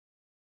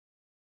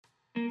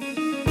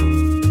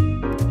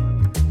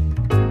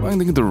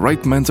Finding the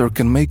right mentor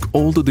can make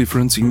all the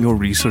difference in your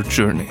research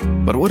journey.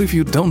 But what if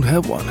you don't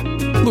have one?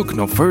 Look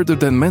no further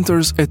than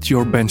Mentors at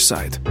Your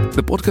Benchside,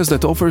 the podcast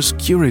that offers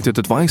curated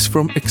advice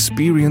from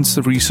experienced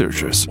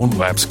researchers on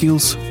lab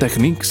skills,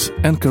 techniques,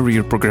 and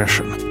career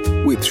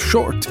progression. With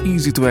short,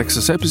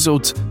 easy-to-access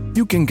episodes,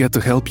 you can get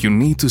the help you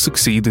need to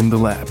succeed in the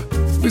lab.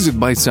 Visit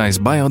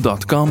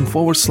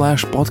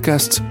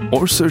bitesizebio.com/podcasts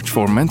or search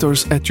for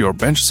Mentors at Your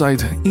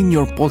Benchside in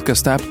your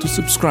podcast app to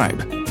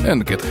subscribe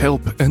and get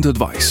help and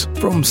advice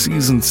from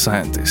seasoned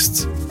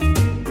scientists.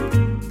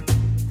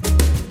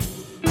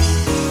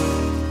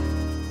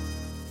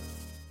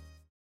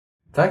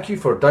 Thank you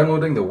for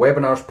downloading the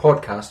Webinars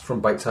podcast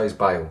from Bitesize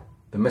Bio,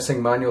 the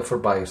missing manual for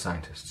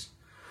bioscientists.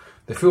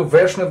 The full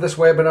version of this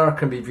webinar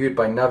can be viewed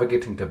by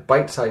navigating to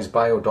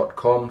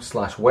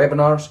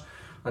bitesizebio.com/webinars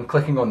and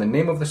clicking on the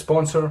name of the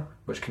sponsor,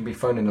 which can be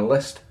found in the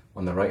list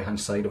on the right-hand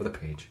side of the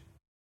page.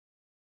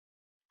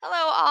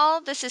 Hello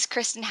all, this is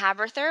Kristen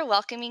Haberther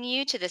welcoming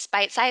you to this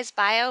Bitesize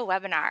Bio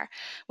webinar,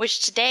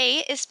 which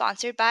today is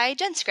sponsored by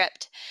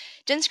GenScript.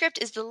 GenScript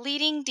is the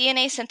leading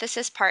DNA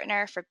synthesis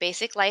partner for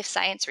basic life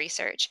science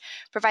research,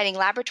 providing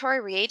laboratory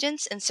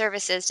reagents and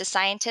services to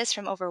scientists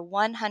from over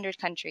 100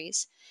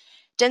 countries.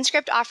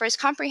 GenScript offers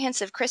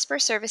comprehensive CRISPR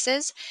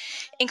services,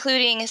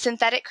 including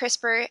synthetic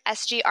CRISPR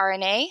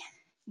sgRNA,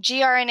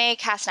 gRNA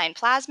Cas9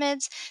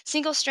 plasmids,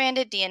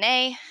 single-stranded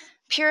DNA,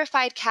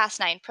 purified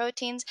Cas9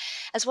 proteins,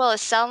 as well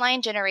as cell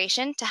line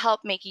generation to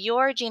help make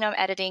your genome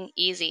editing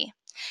easy.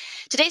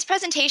 Today's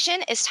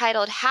presentation is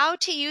titled How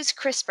to Use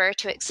CRISPR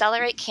to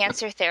Accelerate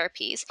Cancer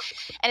Therapies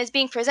and is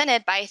being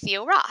presented by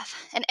Theo Roth,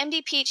 an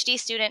MD PhD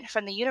student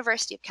from the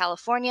University of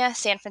California,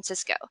 San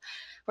Francisco,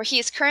 where he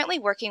is currently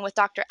working with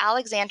Dr.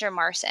 Alexander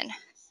Marson.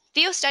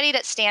 Theo studied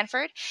at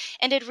Stanford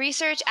and did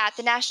research at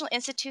the National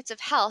Institutes of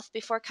Health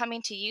before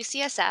coming to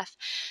UCSF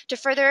to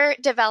further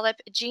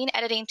develop gene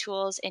editing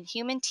tools in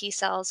human T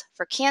cells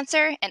for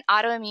cancer and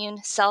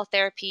autoimmune cell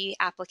therapy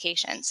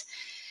applications.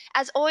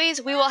 As always,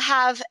 we will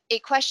have a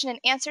question and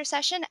answer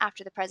session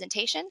after the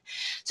presentation.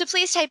 So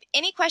please type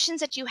any questions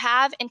that you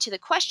have into the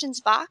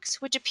questions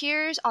box, which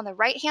appears on the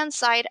right-hand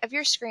side of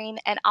your screen,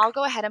 and I'll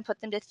go ahead and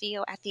put them to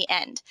Theo at the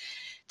end.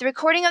 The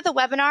recording of the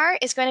webinar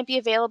is going to be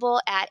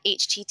available at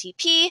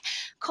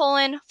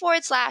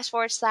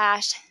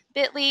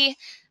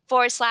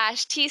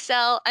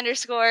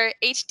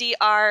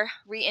http://bit.ly/T-cell_HDR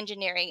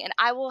reengineering. And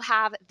I will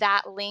have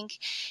that link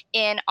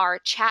in our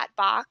chat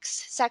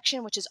box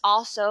section, which is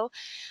also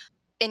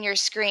in your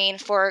screen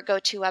for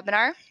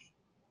GoToWebinar.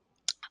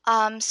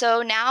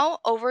 So now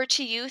over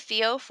to you,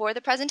 Theo, for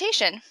the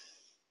presentation.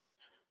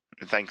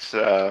 Thanks,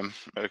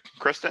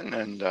 Kristen,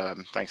 and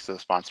thanks to the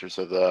sponsors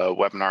of the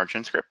webinar,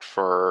 GenScript,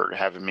 for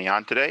having me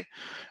on today.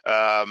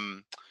 My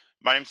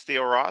name's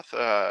Theo Roth.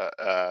 Like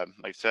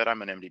I said,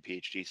 I'm an MD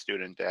PhD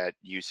student at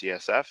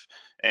UCSF,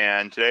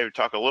 and today we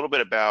talk a little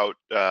bit about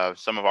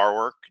some of our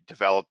work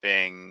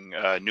developing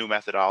new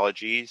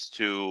methodologies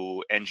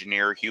to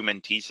engineer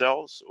human T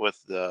cells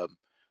with the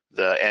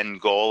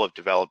end goal of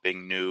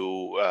developing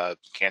new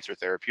cancer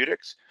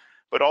therapeutics,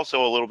 but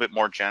also a little bit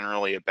more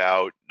generally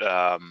about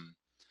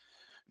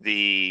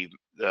the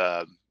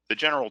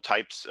general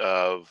types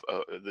of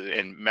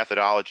and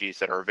methodologies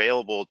that are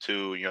available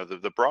to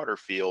the broader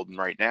field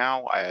right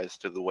now as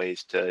to the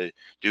ways to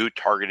do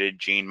targeted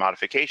gene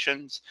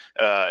modifications,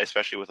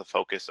 especially with a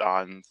focus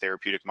on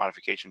therapeutic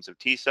modifications of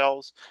T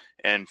cells,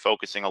 and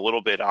focusing a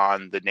little bit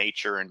on the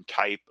nature and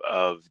type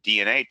of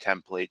DNA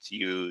templates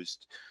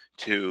used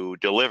to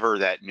deliver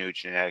that new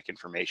genetic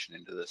information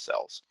into the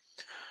cells.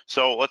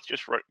 So let's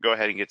just go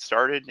ahead and get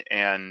started.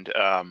 And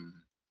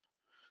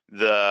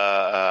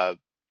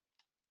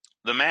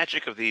the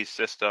magic of these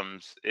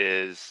systems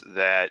is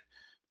that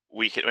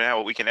we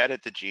can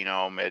edit the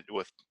genome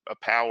with a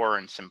power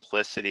and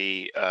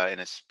simplicity and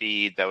a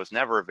speed that was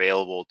never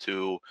available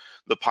to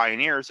the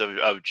pioneers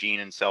of gene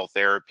and cell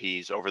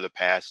therapies over the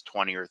past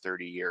 20 or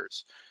 30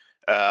 years.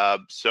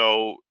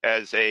 So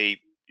as a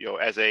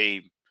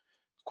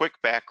quick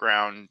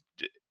background,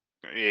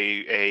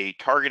 a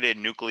targeted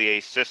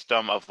nuclease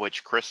system, of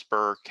which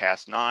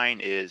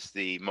CRISPR-Cas9 is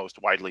the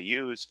most widely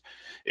used,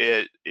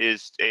 it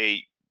is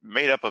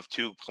made up of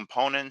two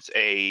components: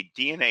 a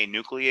DNA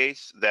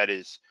nuclease that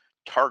is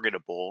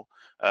targetable,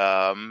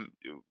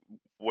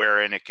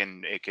 wherein it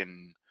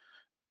can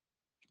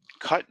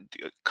cut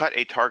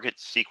a target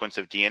sequence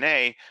of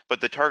DNA, but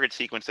the target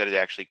sequence that it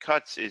actually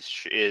cuts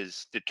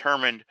is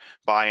determined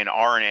by an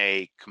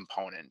RNA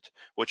component,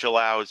 which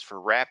allows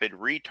for rapid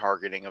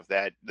retargeting of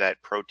that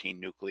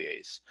protein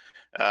nuclease.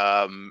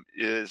 I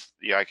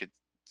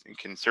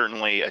can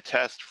certainly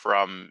attest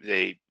from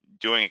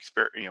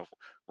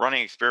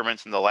running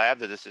experiments in the lab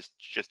that this has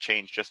just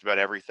changed just about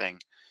everything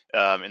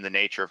in the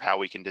nature of how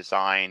we can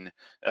design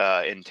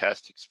and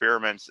test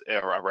experiments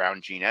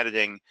around gene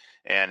editing,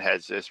 and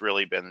has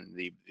really been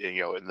the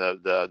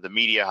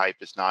media hype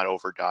is not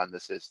overdone.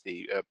 This is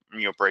the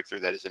breakthrough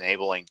that is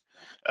enabling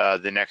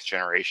the next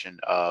generation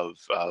of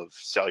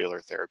cellular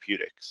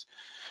therapeutics.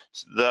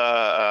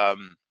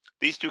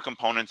 these two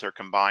components are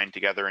combined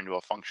together into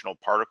a functional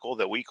particle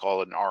that we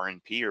call an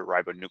RNP, or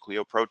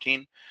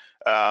ribonucleoprotein.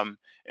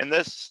 And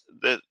this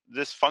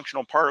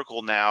functional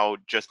particle now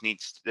just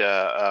needs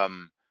a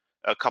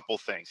couple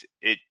things.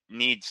 It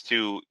needs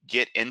to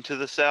get into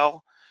the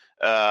cell,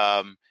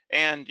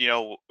 and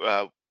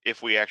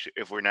if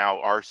we now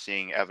are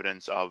seeing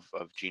evidence of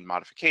gene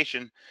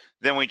modification,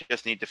 then we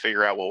just need to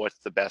figure out, well, what's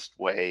the best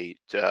way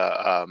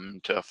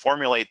to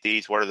formulate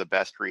these? What are the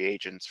best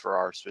reagents for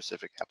our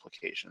specific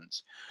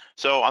applications?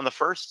 So on the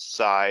first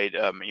side,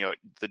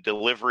 the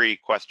delivery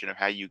question of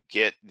how you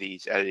get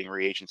these editing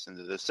reagents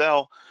into the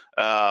cell,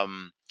 our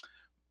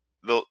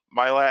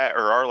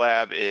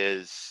lab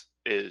is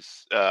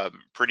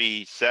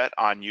pretty set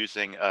on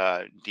using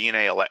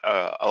DNA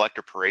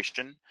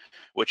electroporation,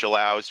 which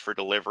allows for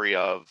delivery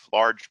of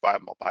large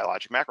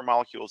biologic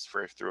macromolecules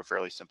through a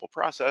fairly simple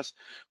process.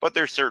 But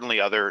there's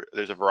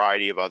a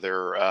variety of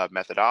other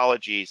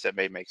methodologies that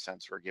may make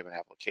sense for a given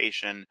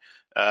application,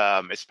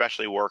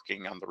 especially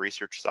working on the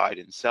research side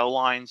in cell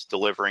lines,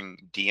 delivering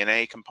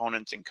DNA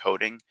components,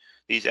 encoding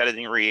these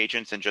editing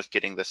reagents, and just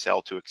getting the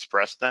cell to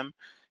express them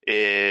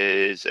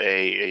is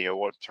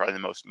what's probably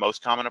the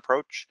most common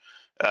approach.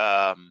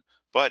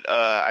 But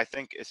I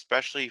think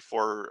especially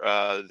for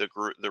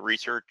the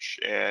research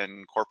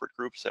and corporate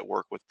groups that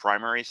work with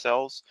primary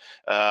cells,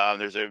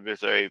 there's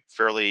a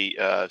fairly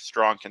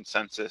strong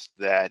consensus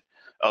that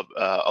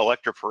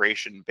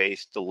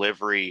electroporation-based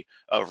delivery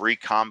of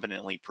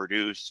recombinantly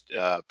produced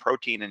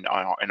protein and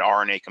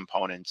RNA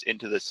components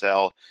into the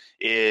cell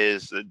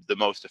is the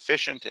most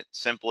efficient,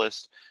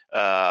 simplest,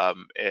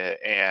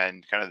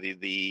 and kind of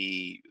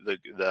the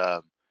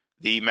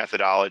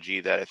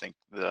methodology that I think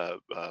the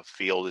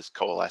field is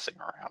coalescing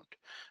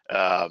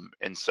around.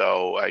 And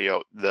so,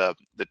 the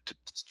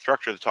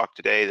structure of the talk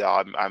today that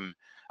I'm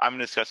going to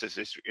discuss is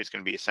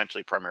going to be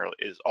essentially primarily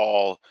is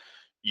all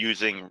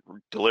using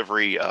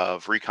delivery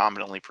of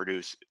recombinantly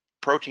produced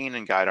protein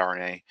and guide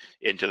RNA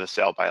into the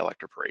cell by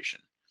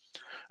electroporation.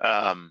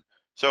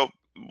 So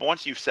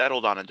once you've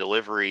settled on a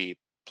delivery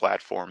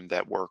platform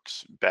that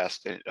works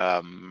best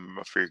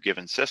for your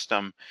given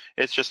system,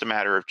 it's just a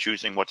matter of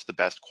choosing what's the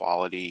best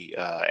quality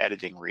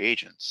editing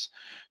reagents.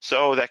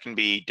 So that can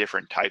be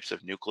different types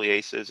of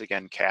nucleases.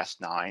 Again,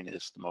 Cas9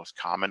 is the most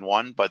common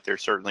one, but there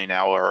certainly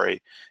now are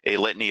a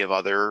litany of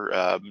other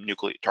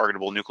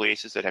targetable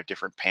nucleases that have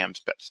different PAM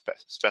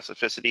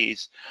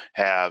specificities,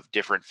 have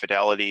different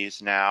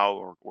fidelities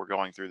now. We're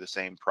going through the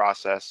same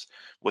process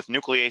with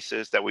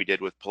nucleases that we did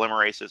with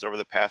polymerases over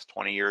the past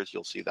 20 years.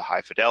 You'll see the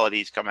high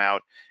fidelities come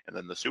out, and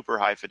then the super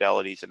high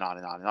fidelities, and on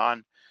and on and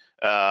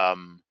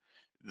on.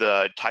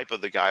 The type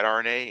of the guide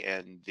RNA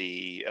and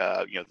the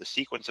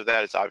sequence of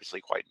that is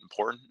obviously quite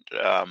important.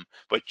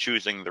 But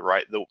choosing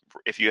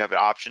if you have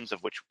options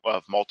of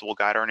multiple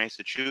guide RNAs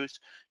to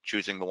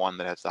choosing the one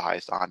that has the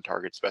highest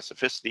on-target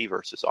specificity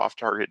versus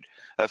off-target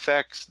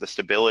effects, the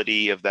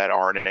stability of that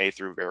RNA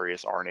through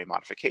various RNA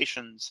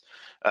modifications.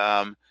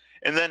 And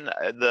then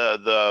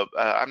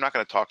I'm not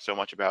going to talk so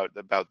much about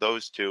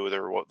those two.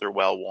 They're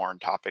well-worn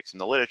topics in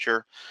the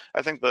literature.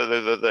 I think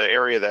the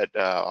area that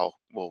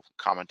we'll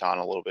comment on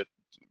a little bit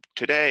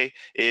today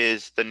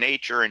is the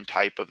nature and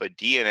type of a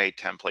DNA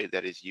template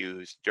that is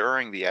used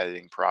during the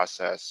editing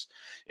process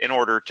in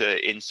order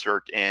to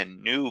insert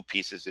in new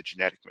pieces of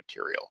genetic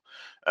material.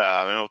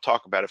 And we'll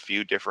talk about a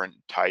few different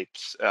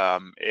types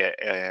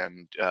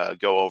and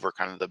go over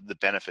kind of the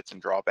benefits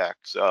and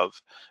drawbacks of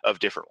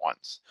different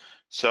ones.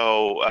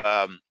 So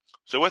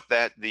with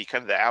that, the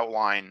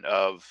outline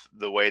of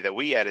the way that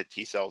we edit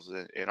T cells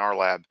in our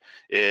lab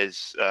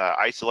is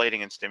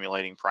isolating and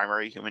stimulating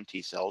primary human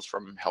T cells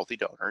from healthy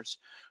donors.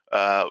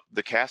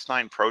 The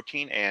Cas9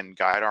 protein and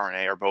guide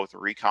RNA are both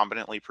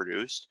recombinantly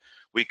produced.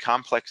 We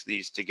complex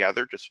these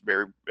together, just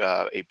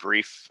a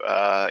brief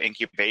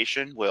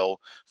incubation will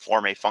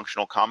form a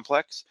functional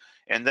complex.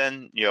 And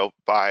then,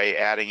 by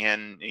adding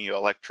in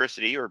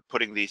electricity or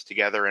putting these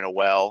together in a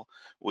well,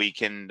 we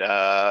can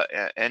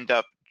end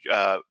up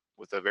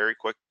with a very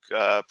quick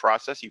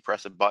process. You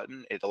press a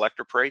button, it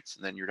electroporates,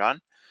 and then you're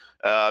done.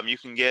 You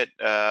can get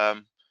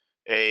a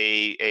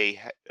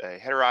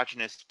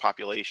heterogeneous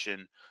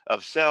population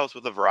of cells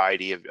with a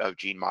variety of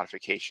gene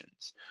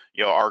modifications.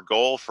 Our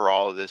goal for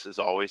all of this is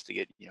always to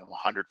get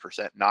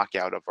 100%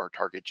 knockout of our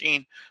target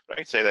gene. But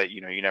I can say that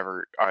you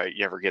never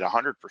get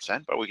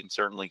 100%, but we can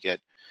certainly get,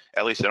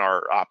 at least in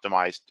our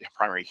optimized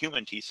primary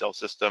human T cell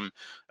system,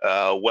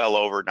 well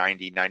over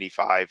 90,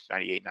 95,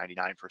 98,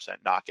 99%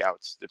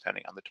 knockouts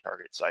depending on the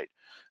target site.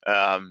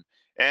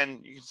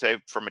 And you can say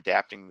from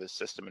adapting the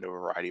system into a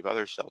variety of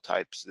other cell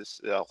types,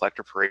 this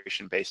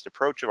electroporation-based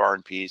approach of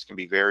RNPs can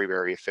be very,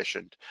 very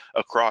efficient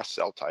across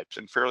cell types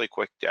and fairly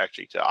quick to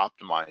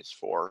optimize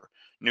for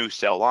new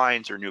cell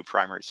lines or new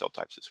primary cell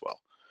types as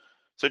well.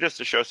 So just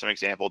to show some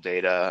example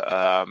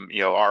data,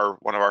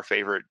 one of our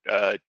favorite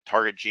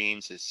target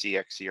genes is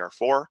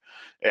CXCR4.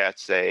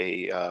 It's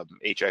a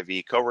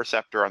HIV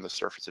co-receptor on the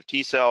surface of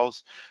T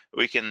cells.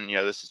 We can,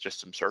 this is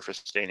just some surface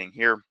staining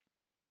here,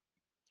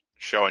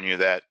 showing you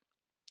that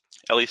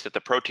at least at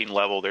the protein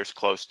level, there's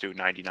close to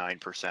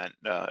 99%,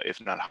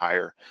 if not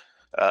higher,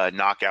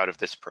 knockout of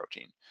this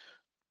protein.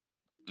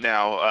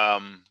 Now,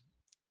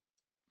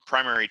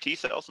 primary T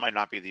cells might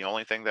not be the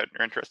only thing that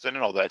you're interested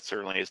in, although that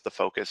certainly is the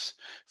focus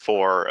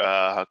for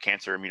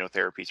cancer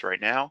immunotherapies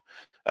right now.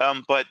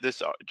 But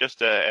this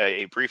just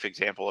a brief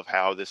example of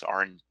how this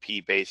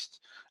RNP-based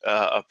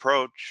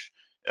approach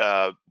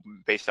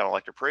based on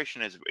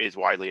electroporation is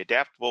widely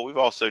adaptable. We've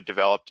also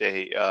developed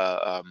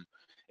a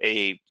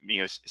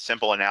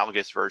simple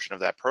analogous version of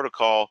that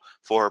protocol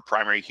for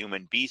primary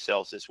human B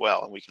cells as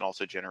well, and we can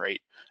also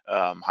generate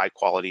high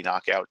quality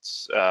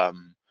knockouts.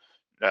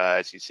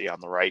 As you see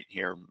on the right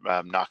here,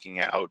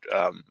 knocking out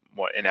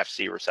an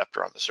FC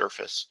receptor on the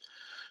surface.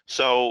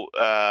 So,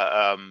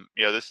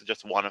 this is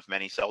just one of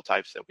many cell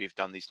types that we've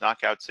done these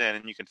knockouts in,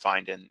 and you can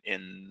find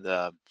in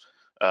the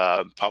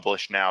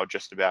published now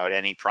just about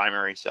any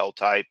primary cell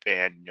type,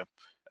 and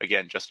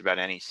again, just about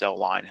any cell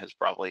line has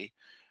probably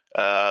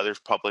there's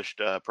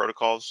published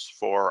protocols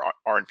for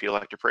RNP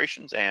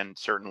electroporations, and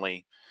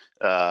certainly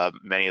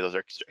many of those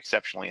are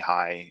exceptionally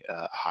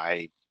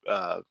high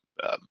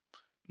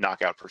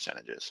knockout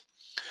percentages.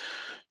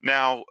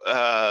 Now,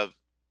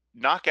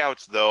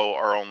 knockouts though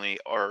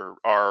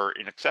are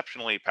an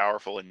exceptionally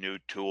powerful and new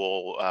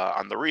tool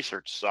on the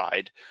research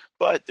side,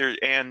 but there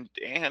and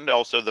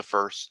also the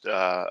first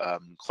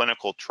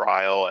clinical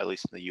trial, at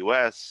least in the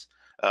U.S.,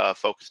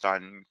 focused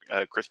on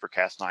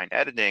CRISPR-Cas9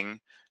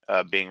 editing,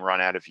 being run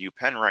out of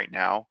UPenn right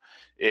now,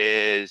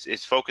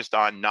 is focused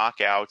on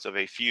knockouts of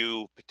a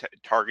few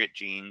target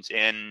genes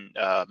in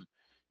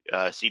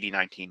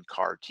CD19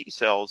 CAR T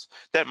cells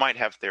that might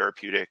have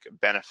therapeutic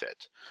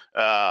benefit.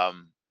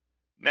 Now,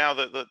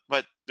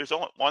 but there's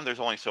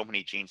only so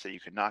many genes that you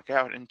can knock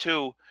out, and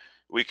two,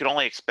 we can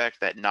only expect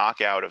that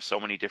knockout of so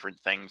many different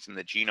things in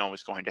the genome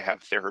is going to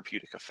have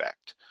therapeutic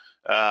effect.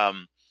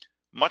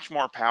 Much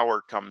more power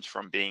comes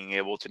from being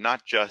able to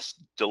not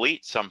just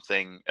delete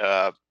something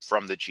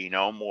from the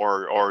genome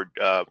or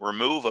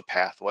remove a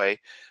pathway,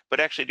 but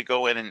actually to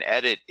go in and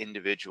edit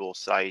individual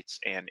sites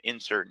and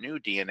insert new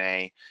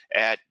DNA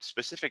at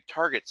specific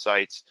target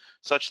sites,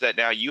 such that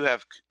now you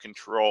have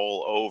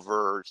control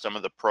over some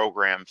of the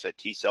programs that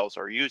T cells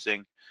are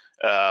using,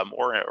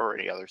 or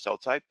any other cell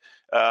type.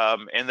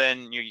 And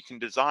then you can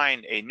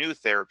design a new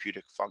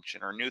therapeutic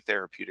function or new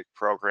therapeutic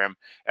program,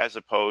 as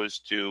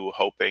opposed to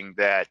hoping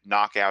that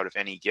knockout of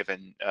any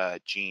given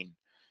gene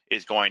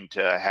is going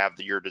to have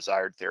your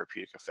desired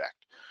therapeutic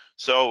effect.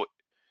 So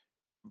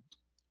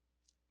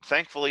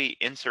thankfully,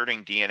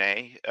 inserting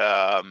DNA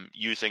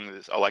using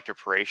this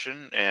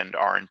electroporation and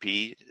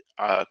RNP,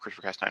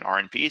 CRISPR-Cas9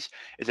 RNPs,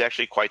 is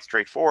actually quite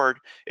straightforward.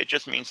 It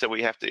just means that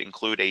we have to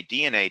include a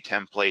DNA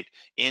template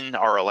in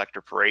our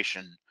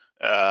electroporation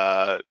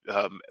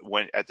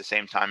when at the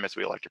same time as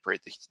we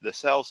electroporate the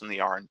cells in the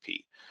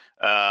RNP.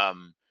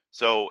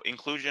 So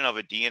inclusion of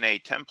a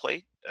DNA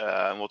template,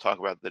 and we'll talk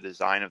about the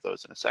design of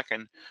those in a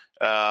second,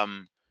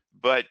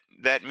 but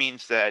that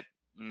means that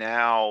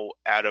now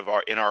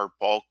in our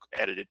bulk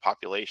edited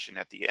population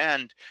at the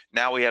end,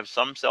 now we have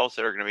some cells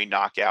that are going to be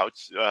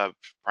knockouts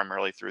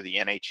primarily through the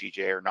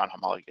NHEJ or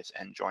non-homologous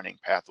end joining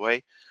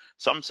pathway,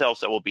 some cells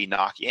that will be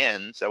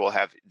knock-ins that will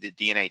have the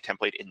DNA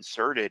template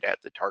inserted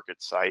at the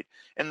target site,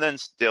 and then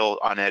still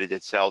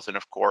unedited cells. And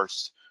of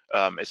course,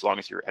 as long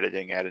as you're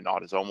editing at an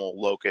autosomal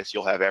locus,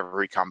 you'll have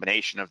every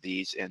combination of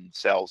these in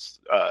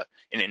cells,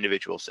 in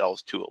individual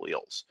cells, 2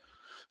 alleles.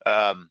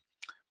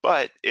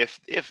 But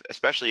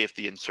especially if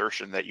the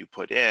insertion that you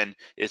put in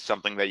is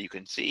something that you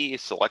can see,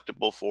 is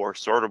selectable for,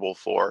 sortable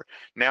for,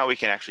 now we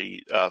can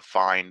actually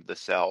find the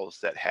cells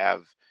that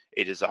have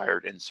a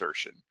desired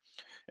insertion.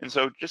 And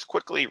so just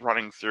quickly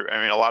running through,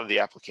 I mean, a lot of the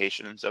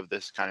applications of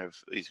these kind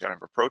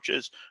of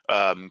approaches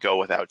go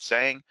without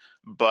saying,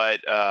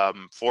 but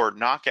for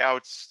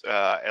knockouts,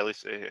 at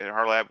least in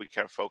our lab, we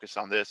kind of focus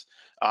on this,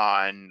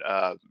 on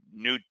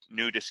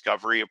new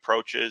discovery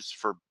approaches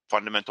for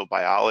fundamental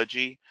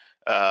biology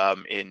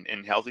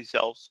in healthy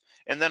cells,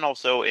 and then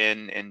also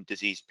in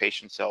diseased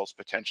patient cells,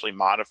 potentially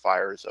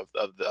modifiers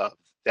of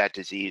that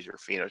disease or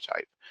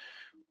phenotype.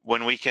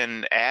 When we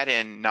can add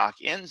in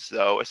knock-ins,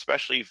 though,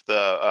 especially if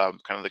the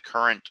kind of the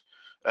current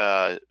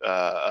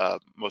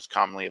most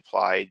commonly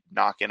applied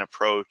knock-in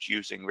approach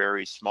using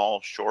very small,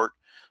 short,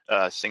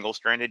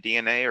 single-stranded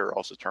DNA, or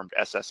also termed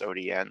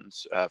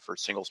SSODNs for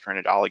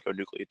single-stranded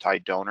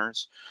oligonucleotide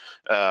donors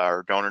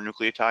or donor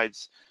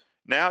nucleotides,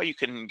 now you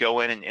can go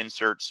in and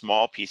insert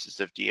small pieces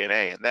of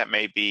DNA, and that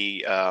may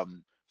be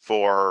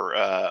for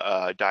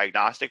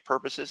diagnostic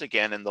purposes,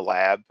 again, in the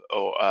lab,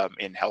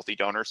 in healthy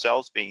donor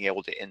cells, being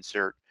able to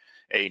insert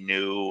a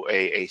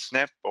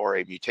SNP or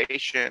a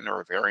mutation or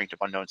a variant of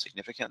unknown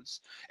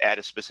significance at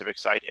a specific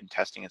site and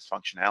testing its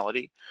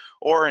functionality,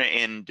 or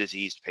in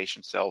diseased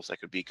patient cells that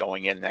could be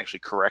going in and actually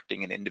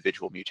correcting an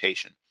individual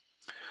mutation.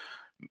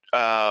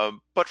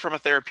 But from a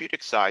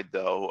therapeutic side,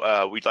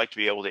 though, we'd like to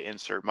be able to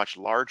insert much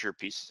larger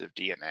pieces of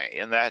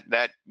DNA, and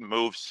that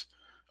moves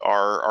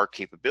our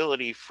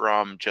capability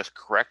from just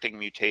correcting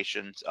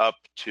mutations up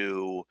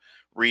to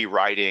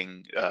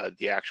rewriting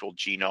the actual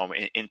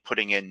genome and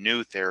putting in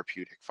new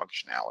therapeutic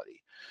functionality.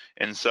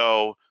 And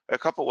so a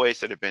couple ways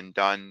that have been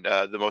done,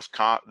 the most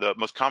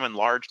common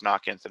large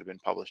knock-ins that have been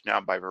published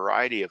now by a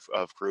variety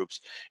of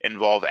groups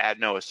involve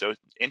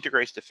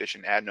integrase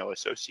deficient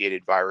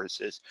adeno-associated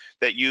viruses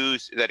that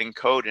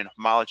encode an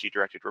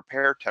homology-directed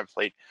repair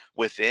template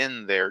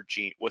within their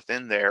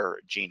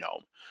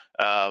genome.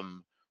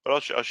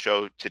 But I'll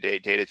show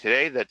data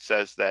today that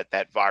says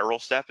that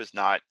viral step is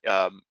not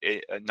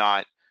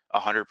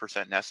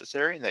 100%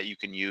 necessary, and that you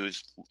can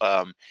use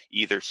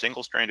either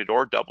single-stranded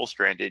or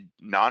double-stranded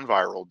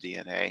non-viral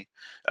DNA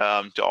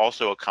to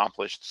also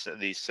accomplish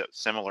these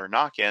similar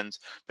knock-ins,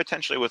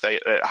 potentially with a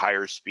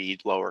higher speed,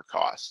 lower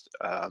cost.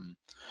 And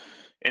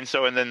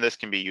then this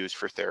can be used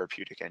for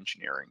therapeutic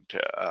engineering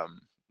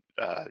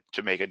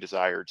to make a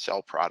desired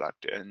cell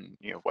product, and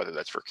whether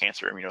that's for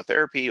cancer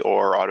immunotherapy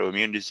or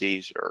autoimmune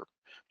disease, or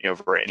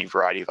for any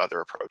variety of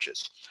other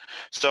approaches.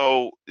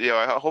 So,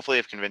 hopefully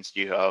I've convinced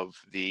you of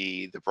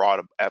the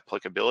broad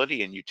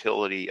applicability and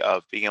utility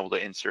of being able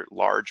to insert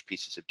large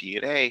pieces of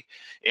DNA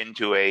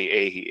into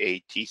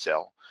a T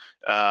cell.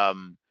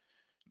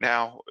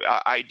 Now,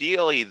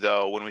 ideally,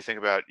 though, when we think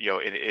about,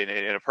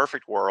 in a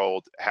perfect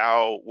world,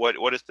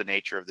 what is the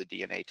nature of the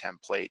DNA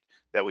template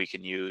that we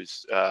can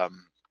use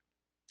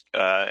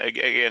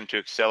again, to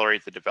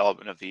accelerate the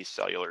development of these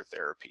cellular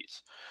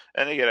therapies?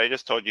 And again, I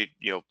just told you,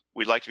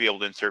 we'd like to be able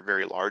to insert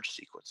very large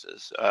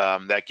sequences.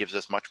 That gives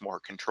us much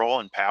more control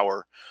and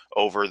power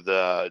over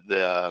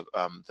the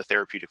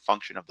therapeutic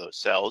function of those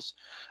cells.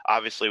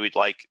 Obviously, we'd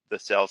like the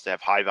cells to have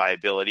high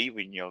viability.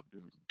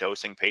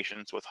 Dosing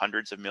patients with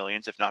hundreds of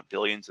millions, if not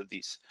billions, of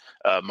these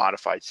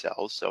modified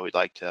cells. So we'd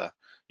like to,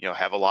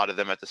 have a lot of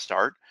them at the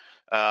start.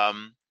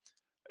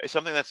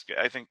 Something that's,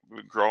 I think,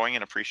 growing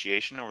in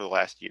appreciation over the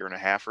last year and a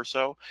half or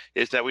so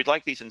is that we'd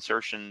like these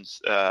insertions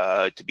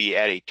to be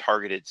at a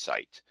targeted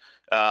site.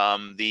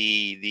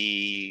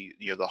 The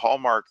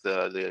hallmark,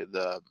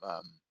 the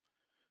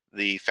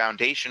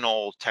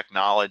foundational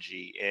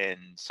technology in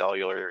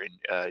cellular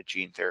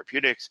gene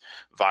therapeutics,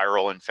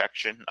 viral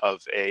integration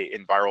of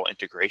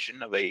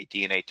a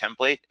DNA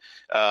template,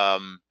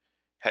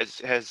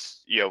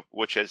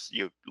 which has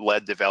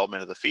led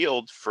development of the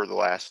field for the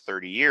last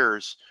 30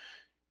 years.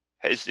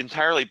 Is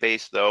entirely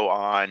based, though,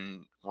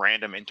 on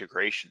random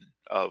integration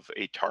of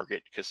a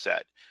target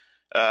cassette.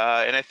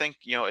 And I think,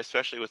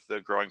 especially with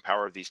the growing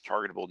power of these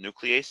targetable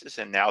nucleases,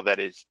 and now that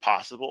it's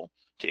possible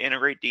to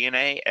integrate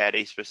DNA at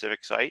a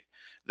specific site,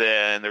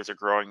 then there's a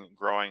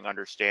growing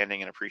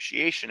understanding and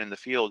appreciation in the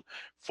field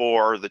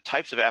for the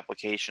types of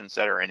applications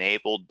that are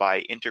enabled by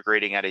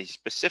integrating at a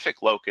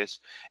specific locus,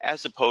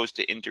 as opposed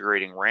to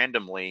integrating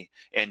randomly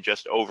and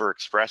just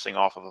overexpressing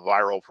off of a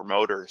viral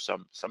promoter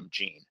some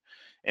gene.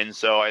 And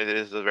so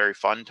this is a very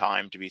fun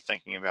time to be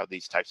thinking about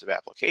these types of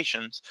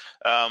applications.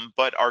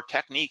 But our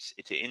techniques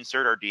to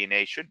insert our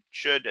DNA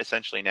should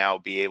essentially now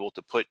be able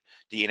to put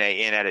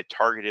DNA in at a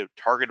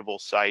targetable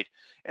site,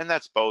 and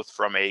that's both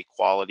from a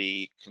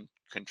quality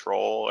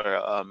control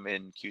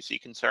and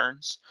QC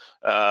concerns,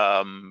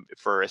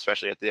 for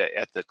especially at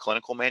the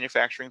clinical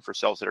manufacturing for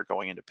cells that are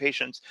going into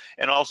patients,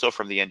 and also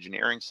from the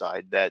engineering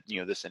side that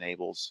this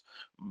enables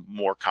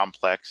more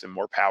complex and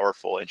more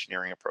powerful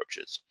engineering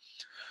approaches.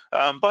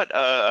 But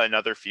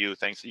another few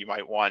things that you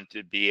might want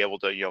to be able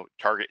to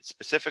target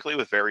specifically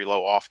with very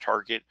low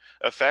off-target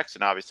effects,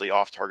 and obviously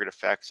off-target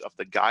effects of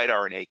the guide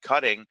RNA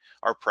cutting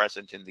are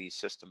present in these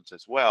systems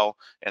as well,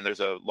 and there's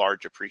a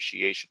large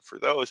appreciation for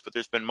those, but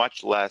there's been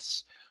much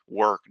less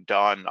work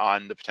done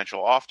on the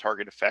potential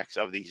off-target effects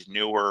of these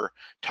newer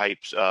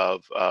types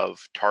of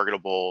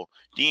targetable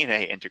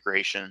DNA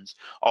integrations.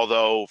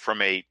 Although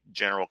from a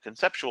general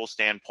conceptual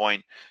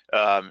standpoint,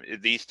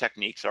 these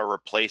techniques are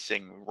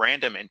replacing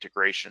random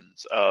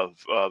integrations of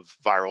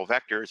viral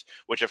vectors,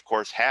 which of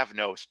course have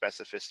no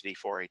specificity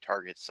for a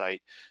target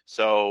site.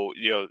 So,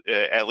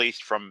 at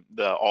least from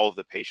all of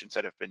the patients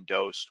that have been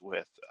dosed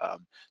with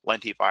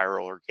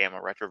lentiviral or gamma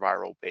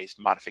retroviral based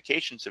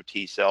modifications of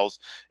T cells,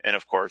 and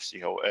of course,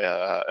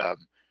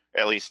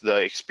 at least the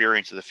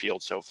experience of the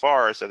field so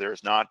far, so there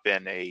has not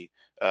been any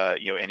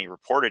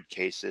reported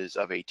cases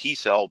of a T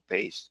cell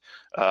based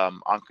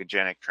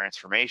oncogenic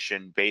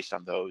transformation based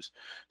on those.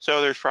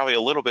 So there's probably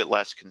a little bit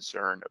less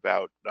concern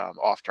about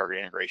off-target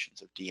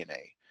integrations of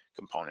DNA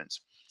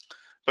components.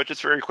 But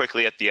just very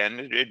quickly at the end,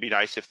 it'd be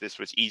nice if this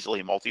was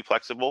easily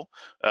multiplexable.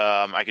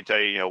 I can tell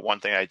you,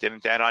 one thing I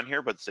didn't add on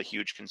here, but it's a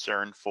huge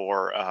concern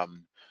for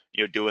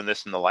doing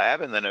this in the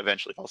lab and then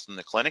eventually also in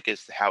the clinic,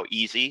 is how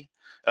easy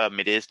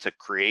it is to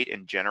create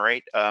and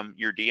generate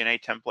your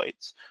DNA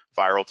templates.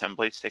 Viral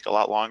templates take a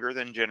lot longer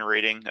than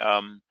generating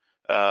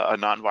a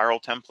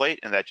non-viral template,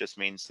 and that just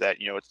means that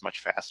it's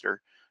much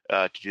faster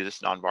to do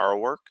this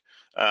non-viral work.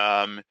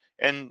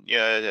 And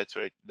that's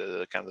what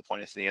the kind of the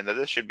point is at the end, that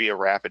this should be a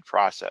rapid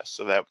process,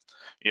 so that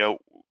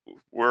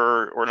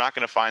we're not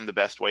going to find the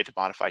best way to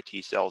modify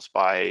T cells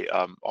by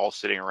all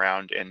sitting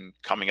around and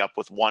coming up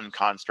with one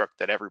construct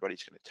that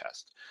everybody's going to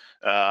test.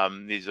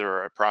 These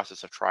are a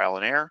process of trial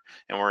and error,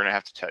 and we're going to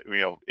have to,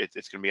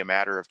 it's going to be a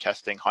matter of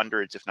testing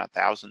hundreds, if not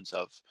thousands,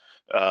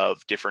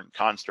 of different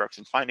constructs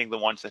and finding the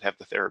ones that have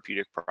the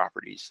therapeutic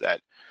properties that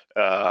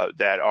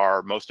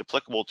are most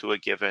applicable to a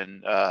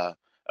given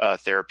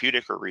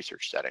therapeutic or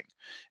research setting.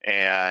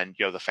 And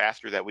the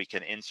faster that we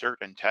can insert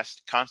and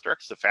test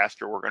constructs, the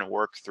faster we're going to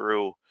work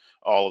through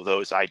all of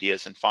those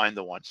ideas and find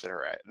the ones that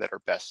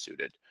are best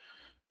suited.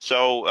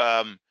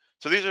 So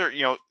so these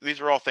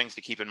are all things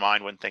to keep in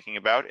mind when thinking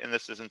about it. And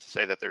this isn't to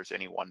say that there's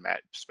any one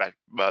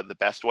the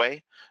best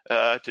way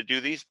to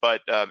do these,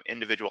 but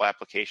individual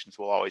applications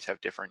will always have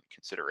different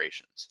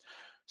considerations.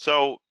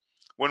 So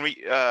when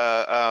we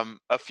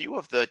a few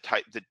of the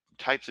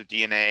types of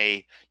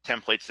DNA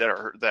templates that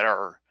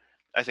are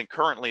I think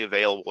currently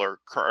available or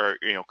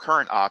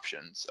current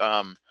options.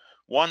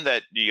 One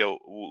that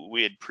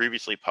we had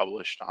previously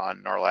published on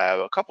in our lab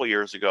a couple of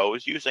years ago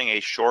is using a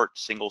short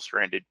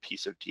single-stranded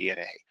piece of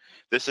DNA.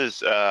 This is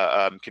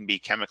can be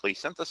chemically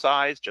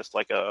synthesized, just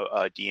like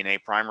a DNA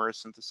primer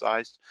is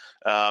synthesized,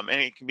 and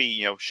it can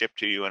be shipped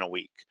to you in a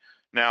week.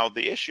 Now,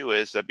 the issue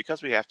is that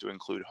because we have to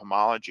include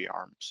homology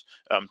arms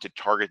to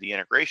target the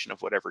integration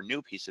of whatever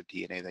new piece of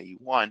DNA that you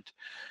want,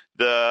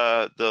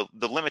 the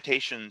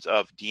limitations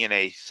of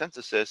DNA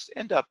synthesis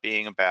end up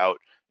being about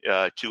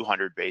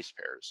 200 base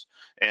pairs.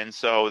 And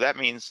so that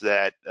means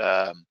that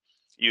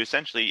you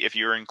essentially, if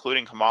you're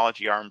including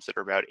homology arms that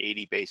are about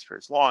 80 base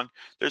pairs long,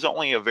 there's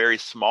only a very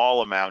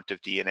small amount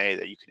of DNA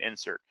that you can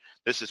insert.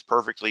 This is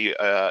perfectly,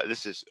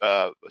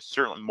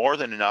 certainly more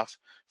than enough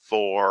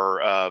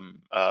for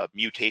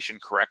mutation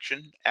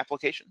correction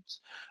applications.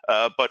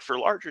 But for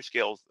larger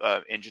scale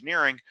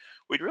engineering,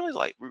 we'd really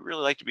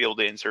like to be able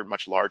to insert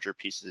much larger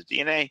pieces of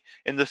DNA.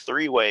 And the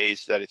three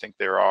ways that I think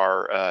there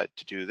are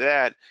to do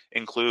that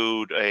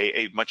include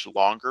a much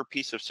longer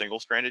piece of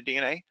single-stranded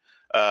DNA,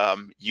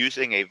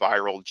 using a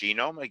viral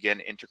genome.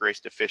 Again,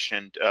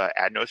 integrase-deficient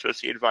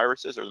adeno-associated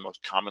viruses are the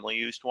most commonly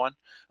used one,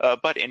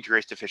 but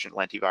integrase-deficient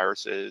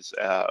lentiviruses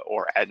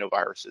or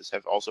adenoviruses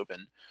have also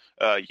been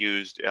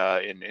used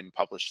in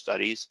published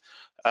studies.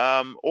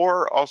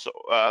 Or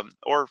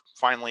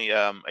finally,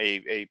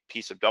 a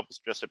piece of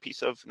just a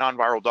piece of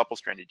non-viral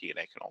double-stranded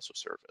DNA can also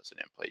serve as an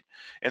end plate.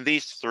 And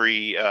these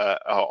three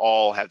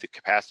all have the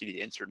capacity to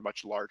insert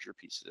much larger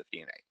pieces of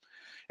DNA.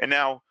 And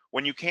now,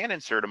 when you can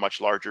insert a much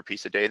larger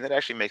piece of data, that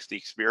actually makes the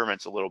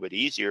experiments a little bit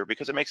easier,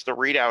 because it makes the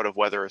readout of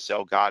whether a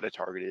cell got a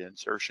targeted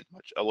insertion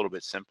a little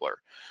bit simpler.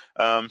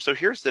 So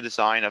here's the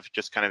design of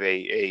just kind of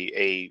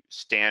a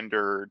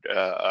standard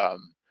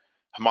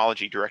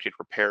homology-directed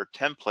repair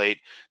template.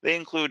 They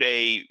include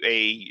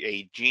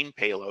a gene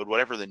payload,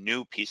 whatever the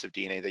new piece of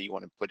DNA that you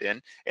want to put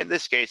in. In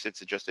this case,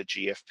 it's just a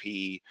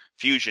GFP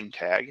fusion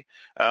tag.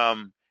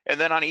 And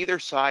then on either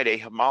side, a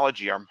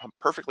homology arm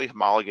perfectly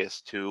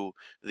homologous to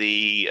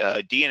the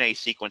DNA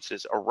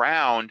sequences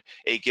around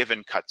a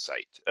given cut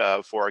site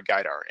for a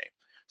guide RNA.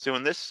 So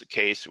in this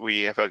case,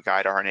 we have a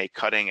guide RNA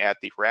cutting at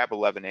the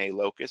RAB11A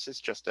locus. It's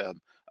just a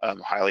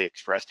highly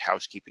expressed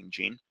housekeeping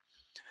gene.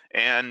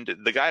 And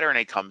the guide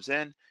RNA comes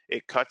in,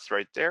 it cuts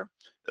right there.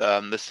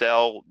 The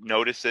cell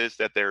notices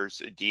that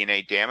there's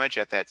DNA damage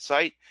at that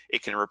site.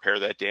 It can repair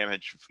that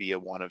damage via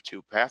one of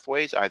two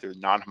pathways, either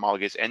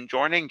non-homologous end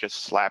joining,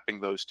 just slapping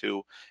those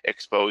two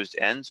exposed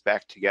ends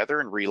back together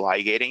and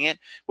religating it,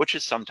 which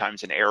is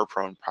sometimes an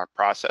error-prone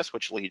process,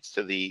 which leads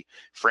to the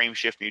frame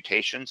shift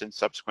mutations and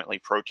subsequently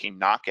protein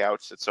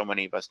knockouts that so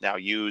many of us now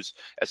use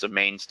as a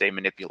mainstay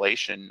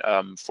manipulation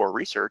for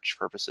research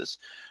purposes.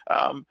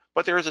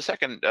 But there is a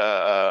second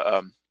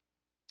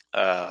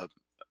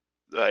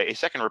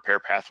repair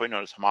pathway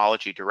known as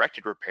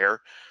homology-directed repair,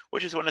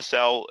 which is when a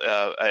cell,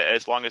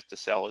 as long as the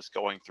cell is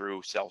going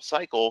through cell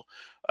cycle,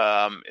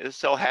 the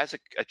cell has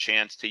a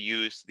chance to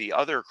use the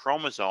other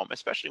chromosome,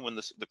 especially when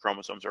the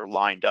chromosomes are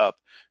lined up,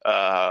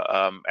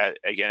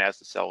 again, as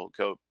the cell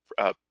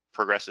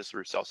progresses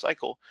through cell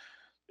cycle.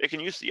 It can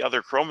use the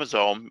other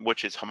chromosome,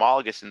 which is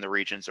homologous in the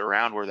regions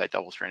around where that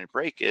double-stranded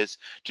break is,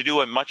 to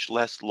do a much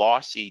less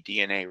lossy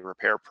DNA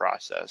repair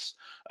process,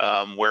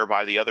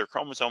 whereby the other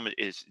chromosome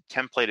is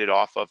templated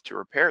off of to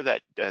repair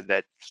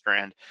that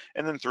strand,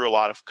 and then through a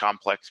lot of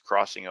complex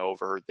crossing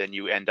over, then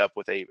you end up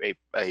with a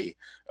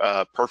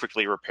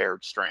perfectly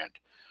repaired strand.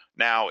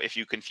 Now, if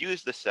you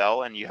confuse the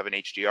cell and you have an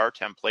HDR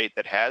template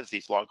that has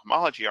these long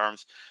homology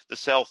arms, the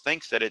cell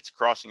thinks that it's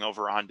crossing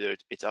over onto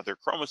its other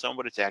chromosome,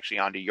 but it's actually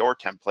onto your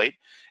template.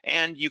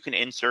 And you can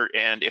insert,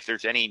 and if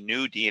there's any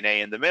new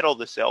DNA in the middle,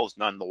 the cell's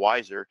none the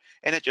wiser,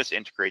 and it just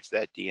integrates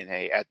that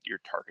DNA at your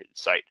targeted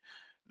site.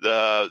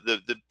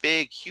 The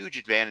big, huge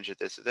advantage of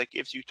this is that it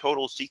gives you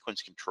total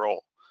sequence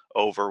control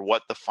over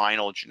what the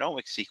final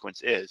genomic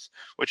sequence is,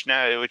 which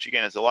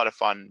again is a lot of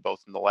fun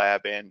both in the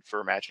lab and for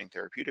imagining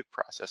therapeutic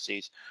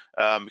processes,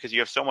 because you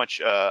have so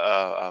much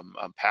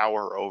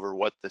power over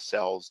what the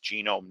cell's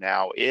genome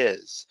now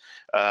is,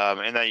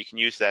 and then you can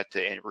use that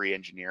to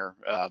re-engineer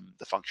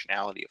the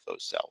functionality of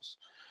those cells.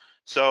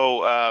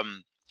 So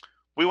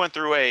we went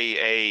through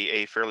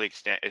a fairly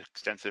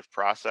extensive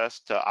process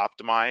to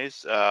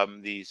optimize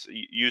these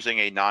using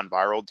a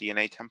non-viral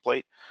DNA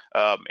template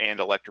and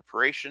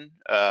electroporation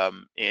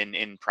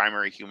in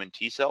primary human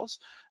T cells.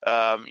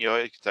 I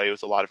can tell you it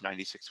was a lot of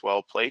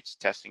 96-well plates,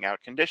 testing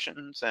out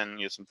conditions,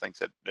 and some things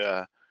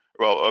that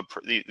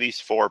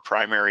these 4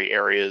 primary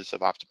areas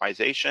of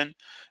optimization,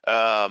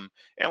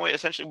 and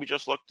we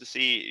just looked to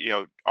see,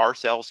 are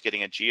cells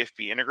getting a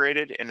GFP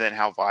integrated, and then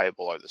how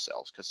viable are the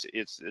cells? Because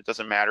it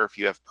doesn't matter if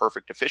you have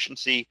perfect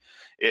efficiency,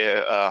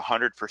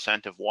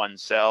 100% of one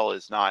cell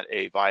is not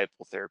a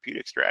viable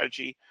therapeutic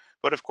strategy.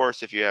 But of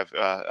course, if you have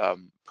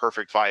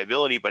perfect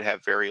viability but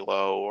have very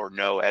low or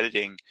no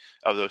editing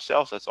of those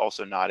cells, that's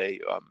also not a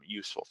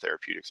useful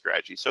therapeutic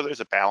strategy. So there's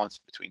a balance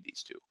between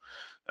these two.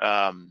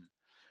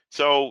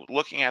 So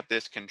looking at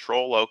this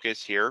control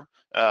locus here,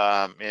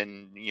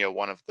 in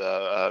one of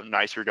the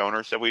nicer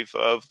donors that we've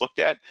looked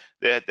at,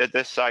 that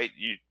this site,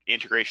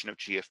 integration of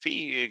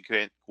GFP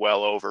went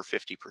well over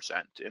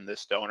 50% in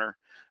this donor.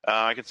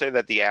 I can say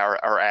that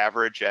our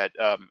average at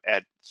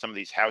some of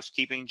these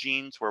housekeeping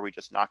genes where we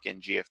just knock in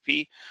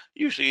GFP,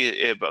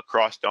 usually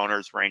across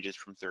donors ranges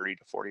from 30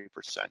 to 40%,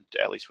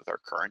 at least with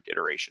our current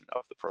iteration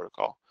of the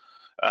protocol.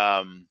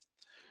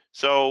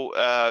 So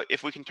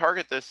if we can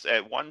target this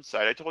at one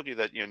site, I told you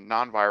that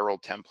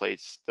non-viral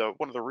templates,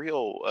 one of the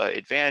real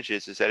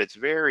advantages is that it's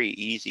very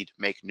easy to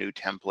make new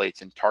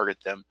templates and target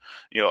them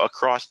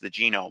across the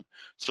genome.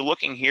 So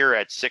looking here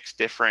at 6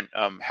 different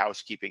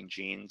housekeeping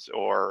genes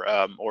or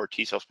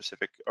T cell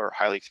specific or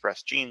highly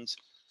expressed genes,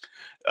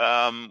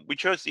 we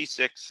chose these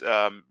 6,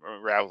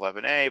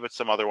 RAV11A, but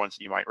some other ones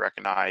that you might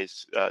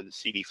recognize, the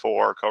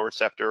CD4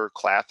 co-receptor,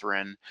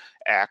 clathrin,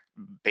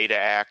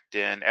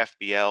 beta-actin,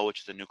 FBL,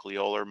 which is a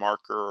nucleolar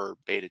marker, or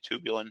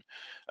beta-tubulin.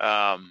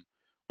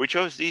 We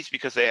chose these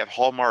because they have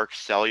hallmark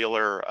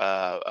cellular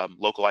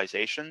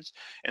localizations,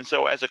 and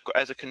so as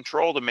a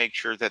control to make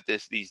sure that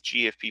these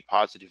GFP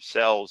positive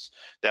cells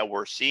that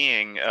we're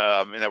seeing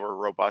and that we're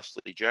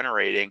robustly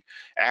generating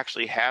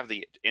actually have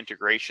the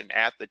integration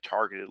at the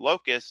targeted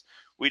locus,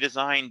 we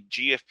designed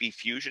GFP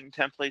fusion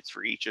templates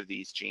for each of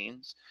these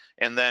genes,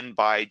 and then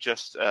by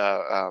just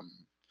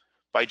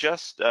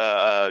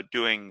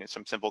doing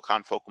some simple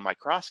confocal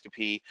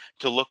microscopy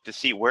to look to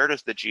see where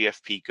does the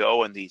GFP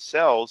go in these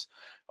cells,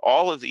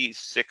 all of these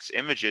 6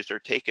 images are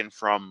taken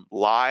from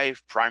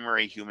live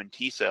primary human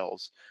T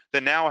cells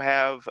that now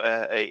have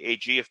a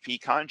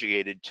GFP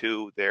conjugated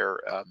to their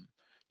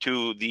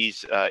to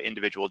these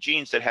individual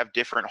genes that have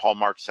different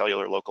hallmark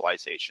cellular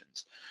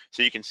localizations.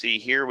 So you can see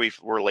here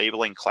we're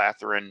labeling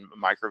clathrin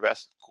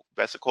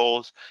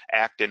microvesicles,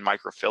 actin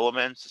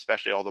microfilaments,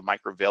 especially all the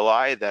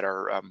microvilli that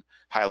are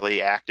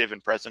highly active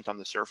and present on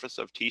the surface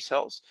of T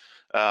cells,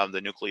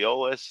 the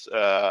nucleolus,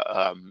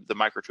 the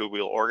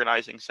microtubule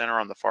organizing center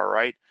on the far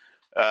right.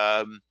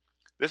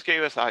 This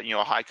gave us a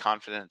high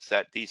confidence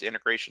that these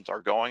integrations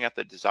are going at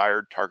the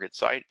desired target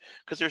site,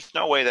 because there's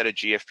no way that a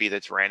GFP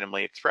that's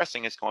randomly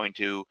expressing is going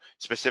to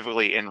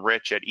specifically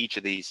enrich at each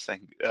of these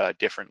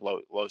different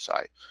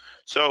loci.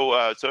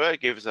 So that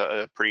gives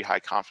a pretty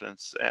high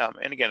confidence,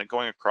 and again,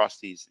 going across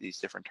these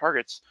different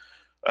targets,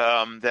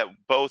 that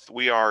both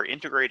we are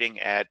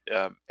integrating at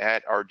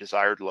our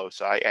desired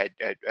loci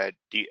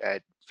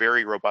at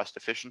very robust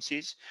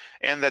efficiencies,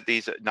 and that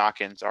these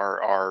knock-ins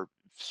are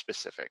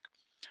specific.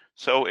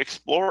 So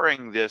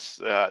exploring this,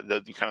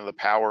 the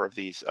power of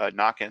these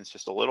knock-ins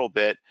just a little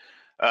bit,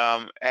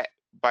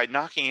 by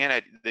knocking in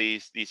at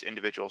these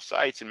individual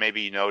sites, and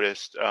maybe you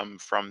noticed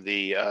from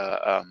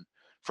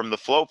the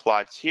flow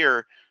plots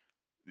here,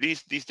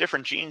 these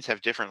different genes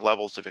have different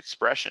levels of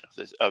expression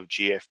of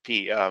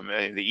GFP.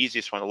 And the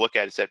easiest one to look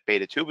at is that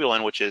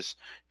beta-tubulin, which is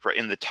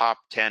in the top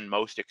 10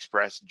 most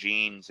expressed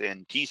genes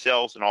in T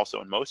cells and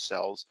also in most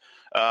cells.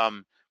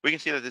 We can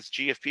see that this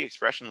GFP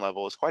expression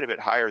level is quite a bit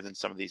higher than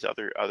some of these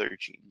other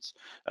genes.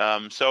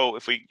 So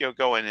if we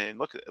go in and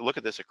look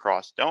at this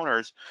across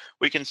donors,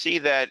 we can see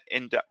that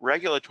in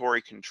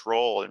regulatory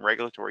control and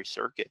regulatory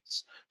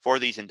circuits for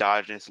these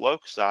endogenous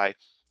loci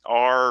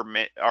are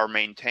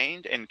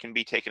maintained and can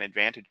be taken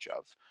advantage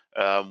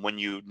of when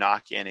you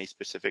knock in a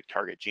specific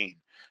target gene.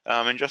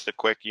 And just a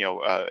quick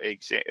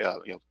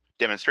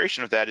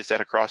demonstration of that is that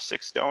across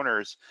 6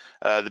 donors,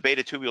 the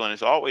beta-tubulin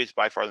is always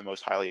by far the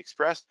most highly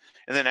expressed,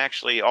 and then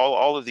actually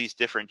all of these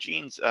different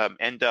genes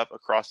end up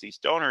across these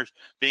donors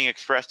being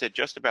expressed at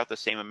just about the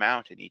same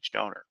amount in each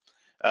donor,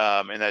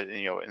 and that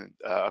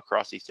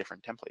across these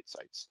different template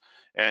sites.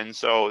 And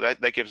so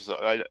that gives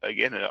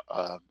again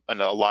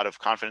a lot of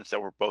confidence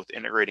that we're both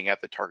integrating at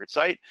the target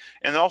site,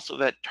 and also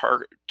that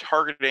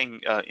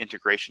targeting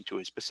integration to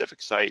a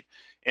specific site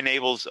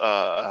enables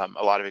a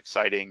lot of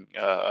exciting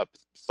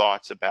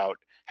thoughts about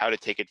how to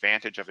take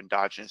advantage of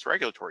endogenous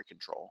regulatory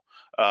control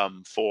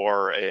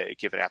for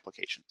given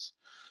applications.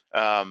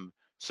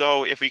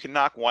 So if we can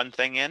knock one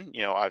thing in,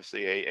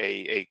 obviously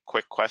a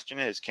quick question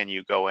is, can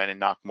you go in and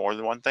knock more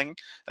than one thing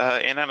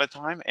in at a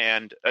time?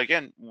 And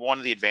again, one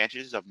of the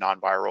advantages of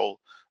non-viral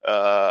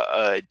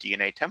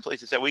DNA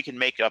templates is that we can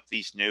make up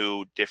these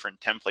new different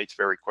templates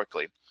very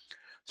quickly.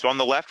 So on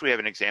the left, we have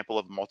an example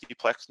of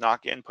multiplex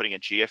knock-in, putting a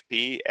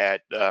GFP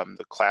at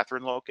the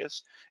clathrin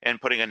locus and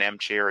putting an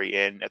M-cherry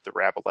in at the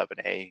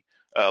RAB11A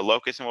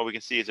locus. And what we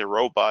can see is a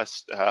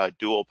robust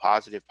dual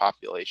positive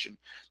population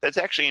that's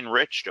actually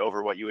enriched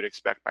over what you would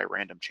expect by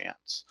random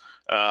chance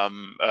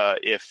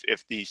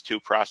if these two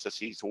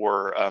processes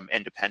were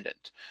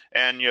independent.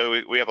 And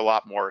we have a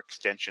lot more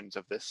extensions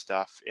of this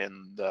stuff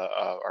in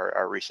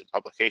our recent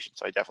publications.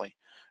 So I definitely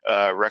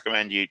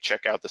recommend you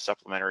check out the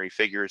supplementary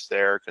figures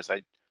there, because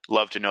I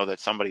love to know that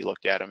somebody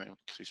looked at them, and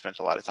we spent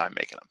a lot of time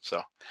making them.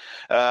 So,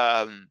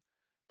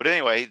 but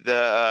anyway,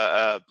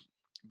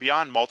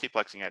 beyond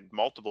multiplexing at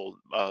multiple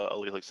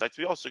allelic sites,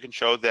 we also can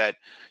show that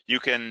you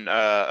can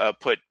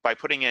by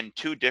putting in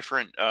two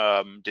different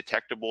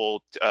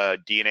detectable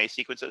DNA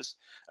sequences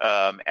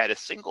at a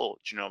single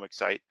genomic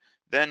site,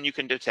 then you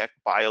can detect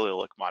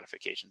biallelic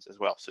modifications as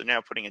well. So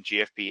now putting a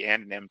GFP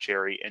and an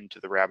M-cherry into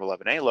the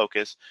RAB11A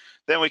locus,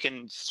 then we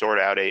can sort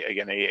out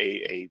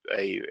a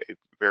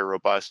very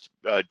robust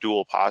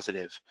dual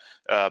positive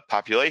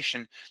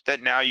population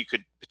that now you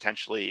could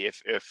potentially,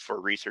 if for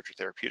research or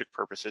therapeutic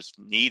purposes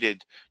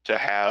needed to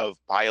have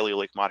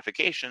biallelic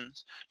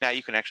modifications, now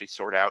you can actually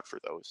sort out for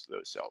those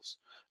cells.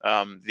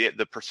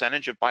 The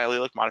percentage of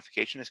biallelic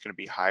modification is going to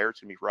be higher.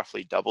 It's going to be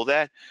roughly double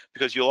that,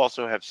 because you'll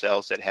also have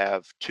cells that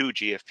have two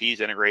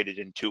GFPs integrated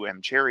and two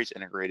M-cherries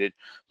integrated,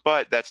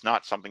 but that's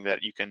not something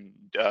that you can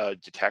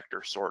detect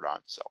or sort on.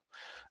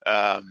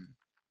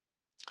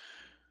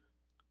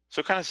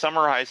 So kind of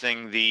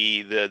summarizing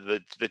the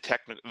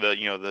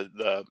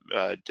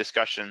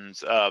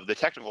discussions of the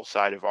technical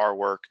side of our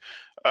work,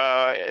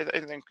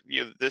 I think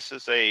this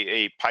is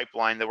a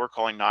pipeline that we're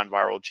calling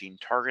non-viral gene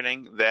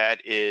targeting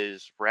that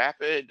is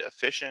rapid,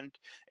 efficient,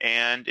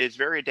 and is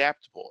very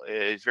adaptable.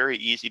 It's very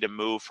easy to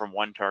move from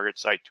one target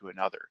site to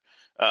another.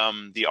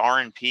 The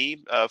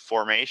RNP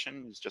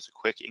formation is just a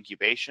quick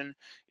incubation.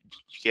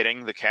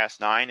 Getting the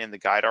Cas9 and the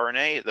guide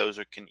RNA, those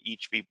can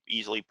each be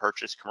easily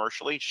purchased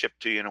commercially,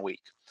 shipped to you in a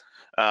week.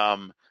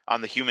 On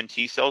the human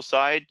T cell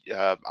side,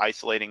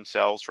 isolating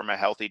cells from a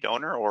healthy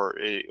donor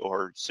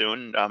or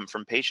soon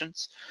from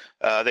patients,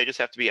 they just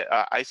have to be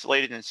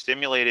isolated and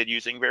stimulated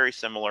using very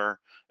similar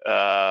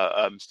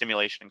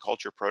stimulation and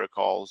culture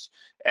protocols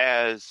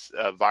as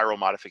viral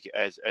modification,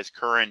 as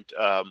current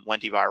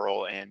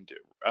lentiviral and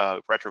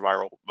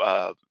retroviral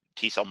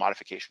T cell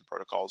modification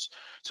protocols.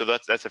 So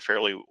that's a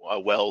fairly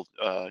well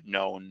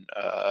known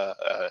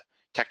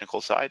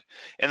technical side.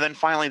 And then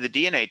finally, the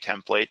DNA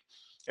template.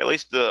 At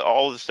least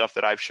all of the stuff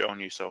that I've shown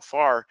you so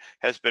far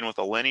has been with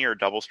a linear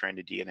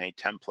double-stranded DNA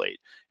template.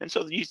 And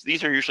so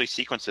these are usually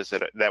sequences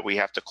that we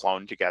have to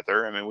clone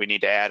together. I mean, we need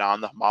to add on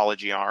the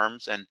homology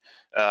arms and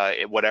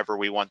whatever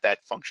we want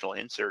that functional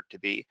insert to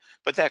be.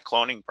 But that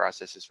cloning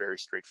process is very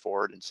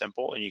straightforward and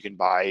simple, and you can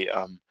buy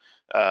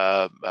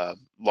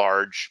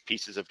large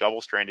pieces of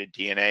double-stranded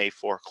DNA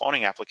for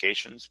cloning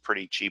applications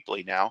pretty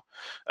cheaply now.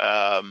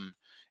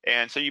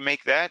 And so you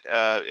make that,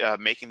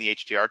 making the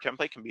HTR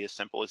template can be as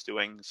simple as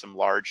doing some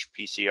large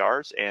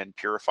PCRs and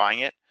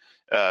purifying it,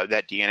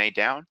 that DNA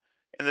down.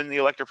 And then the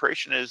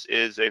electroporation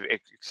is an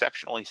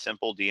exceptionally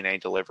simple DNA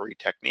delivery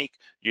technique.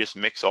 You just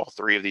mix all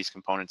three of these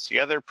components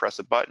together, press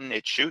a button,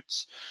 it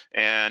shoots,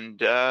 and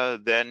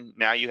then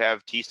now you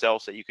have T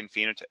cells that you can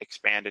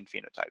expand and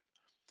phenotype.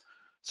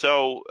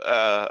 So,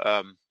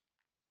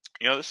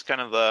 this is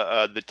kind of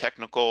the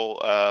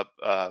technical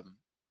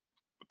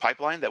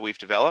pipeline that we've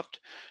developed.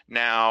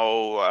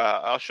 Now,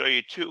 I'll tell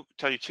you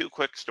two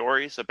quick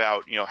stories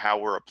about how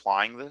we're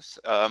applying this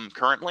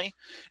currently,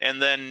 and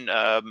then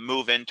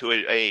move into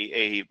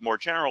a more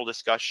general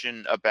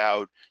discussion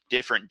about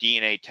different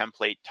DNA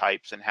template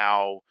types and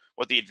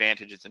what the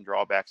advantages and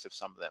drawbacks of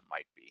some of them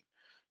might be.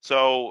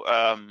 So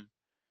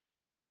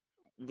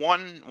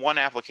one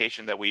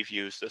application that we've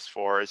used this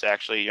for is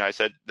actually, I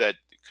said that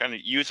kind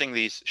of using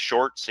these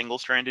short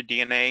single-stranded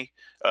DNA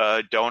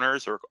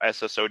donors or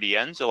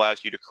SSODNs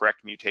allows you to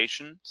correct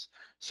mutations.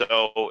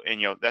 So,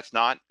 and that's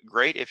not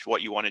great if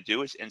what you want to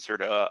do is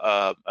insert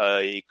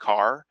a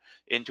CAR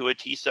into a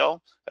T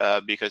cell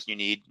because you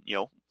need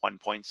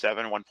 1.7,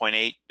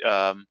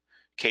 1.8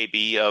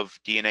 kb of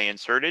DNA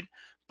inserted.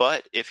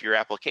 But if your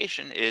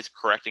application is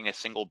correcting a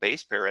single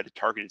base pair at a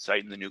targeted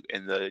site in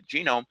the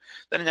genome,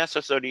 then an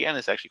SSODN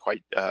is actually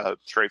quite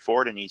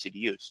straightforward and easy to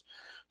use.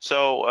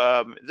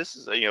 So this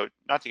is,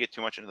 not to get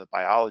too much into the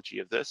biology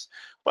of this,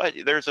 but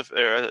there's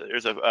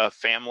a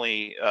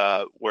family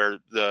where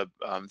the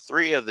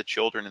three of the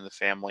children in the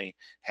family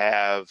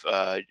have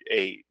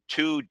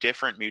two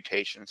different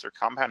mutations. They're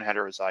compound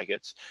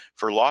heterozygotes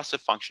for loss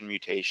of function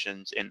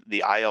mutations in the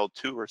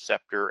IL-2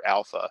 receptor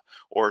alpha,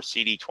 or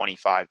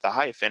CD25, the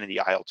high affinity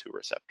IL-2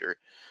 receptor.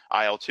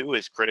 IL-2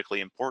 is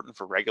critically important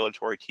for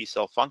regulatory T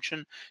cell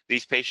function.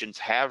 These patients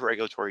have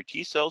regulatory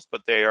T cells, but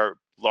they are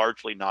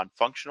largely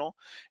non-functional.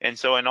 And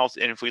so, and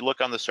if we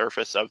look on the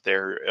surface of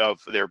their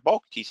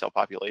bulk T cell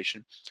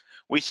population,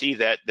 we see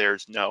that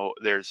there's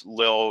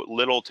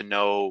little to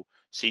no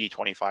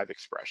CD25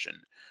 expression.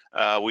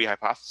 We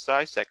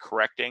hypothesized that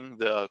correcting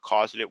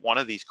one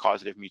of these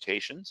causative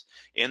mutations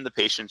in the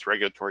patient's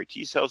regulatory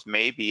T cells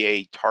may be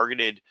a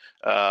targeted,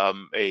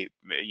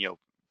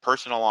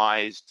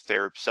 personalized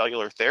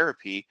cellular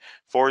therapy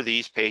for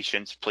these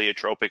patients'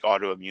 pleiotropic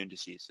autoimmune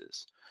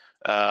diseases.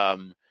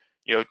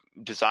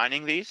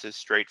 Designing these is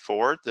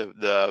straightforward.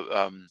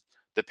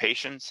 The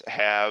patients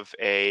have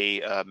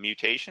a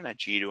mutation at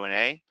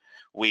G2A.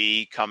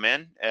 We come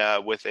in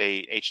with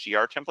a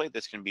HDR template.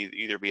 This can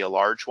either be a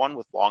large one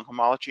with long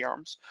homology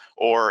arms,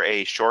 or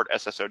a short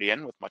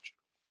SSODN with much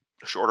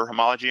shorter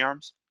homology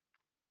arms.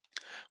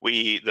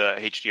 The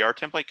HDR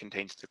template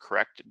contains the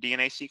correct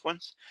DNA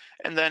sequence,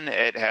 and then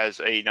it has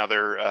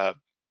another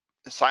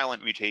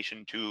silent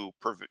mutation to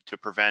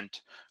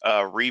prevent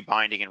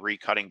rebinding and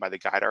recutting by the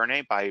guide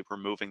RNA by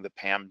removing the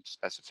PAM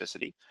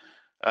specificity.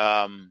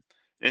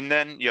 And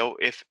then,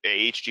 if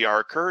a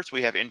HDR occurs,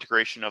 we have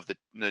integration of the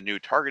new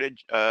targeted,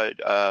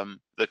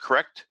 the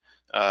correct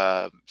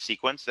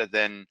sequence that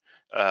then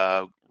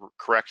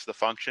corrects the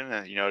function.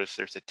 And you notice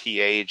there's a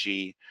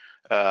TAG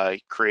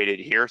created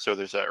here, so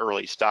there's an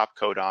early stop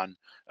codon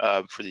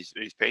for these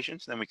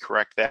patients. And then we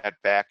correct that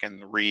back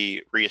and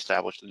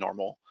reestablish the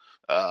normal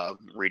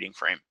reading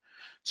frame.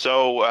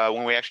 So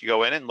when we actually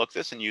go in and look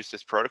this and use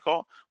this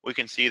protocol, we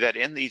can see that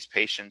in these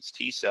patients'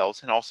 T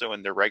cells, and also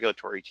in their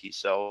regulatory T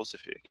cells,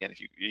 if you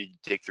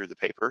dig through the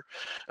paper,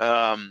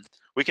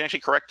 we can actually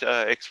correct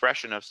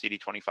expression of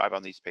CD25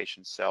 on these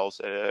patients' cells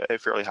at a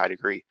fairly high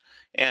degree.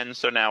 And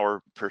so now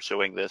we're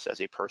pursuing this as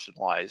a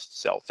personalized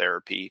cell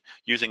therapy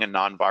using a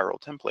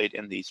non-viral template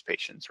in these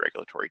patients'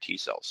 regulatory T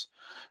cells.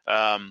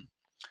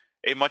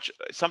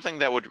 Something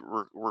that would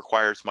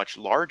requires much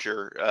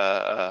larger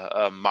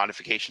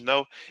modification,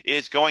 though,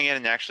 is going in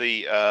and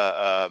actually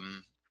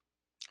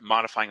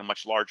modifying a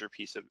much larger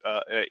piece of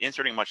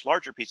inserting a much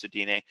larger piece of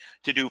DNA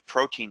to do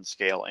protein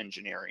scale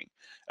engineering.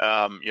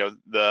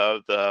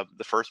 The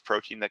first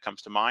protein that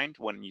comes to mind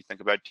when you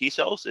think about T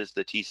cells is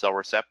the T cell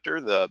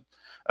receptor, the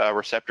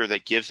receptor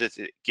that gives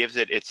it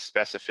its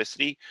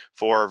specificity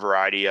for a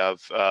variety of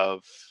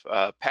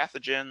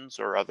pathogens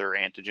or other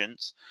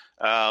antigens.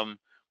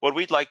 What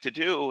we'd like to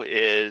do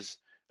is,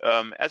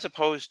 as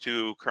opposed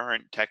to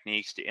current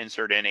techniques to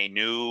insert in a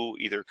new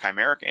either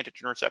chimeric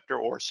antigen receptor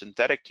or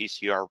synthetic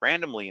TCR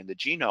randomly in the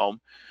genome,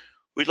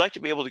 we'd like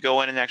to be able to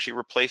go in and actually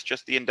replace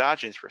just the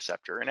endogenous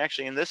receptor. And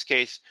actually, in this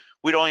case,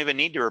 we don't even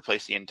need to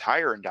replace the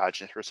entire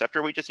endogenous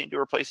receptor. We just need to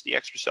replace the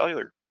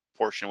extracellular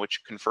portion,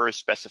 which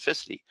confers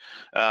specificity.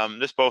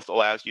 This both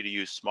allows you to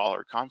use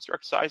smaller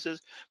construct sizes,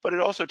 but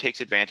it also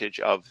takes advantage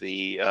of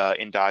the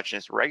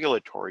endogenous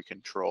regulatory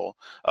control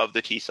of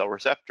the T cell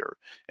receptor.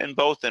 And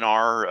both in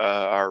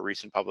our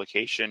recent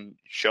publication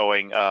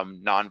showing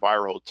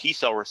non-viral T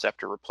cell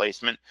receptor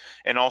replacement,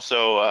 and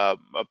also a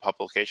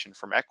publication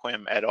from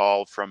Equim et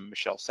al. From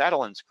Michelle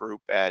Sadelin's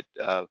group at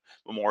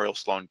Memorial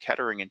Sloan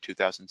Kettering in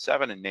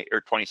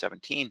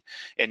 2017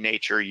 in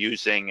Nature,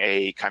 using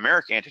a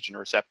chimeric antigen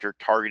receptor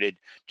targeted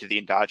to the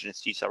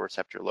endogenous T cell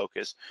receptor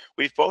locus,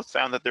 we've both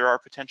found that there are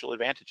potential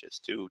advantages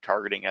to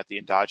targeting at the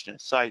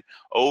endogenous site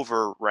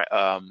over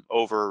viral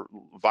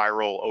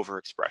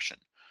overexpression.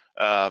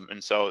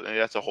 And so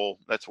that's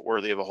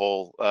worthy of a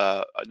whole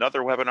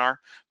another webinar.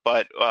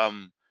 But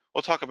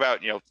we'll talk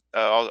about,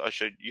 I'll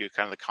show you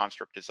kind of the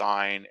construct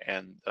design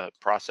and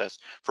process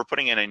for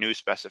putting in a new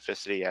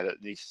specificity at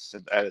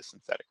a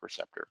synthetic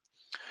receptor.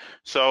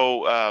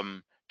 So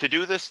to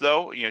do this,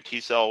 though, T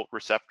cell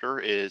receptor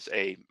is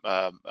a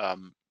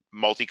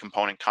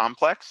multi-component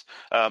complex,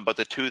 but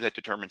the two that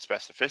determine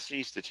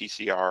specificities, the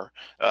TCR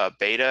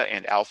beta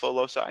and alpha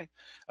loci.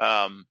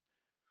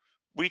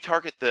 We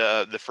target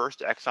the first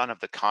exon of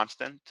the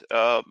constant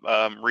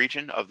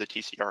region of the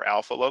TCR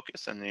alpha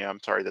locus, and I'm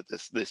sorry that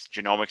this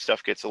genomic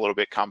stuff gets a little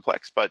bit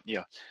complex, but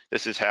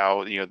this is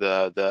how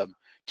the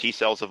T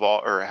cells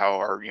evolve, or how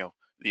our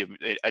the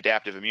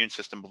adaptive immune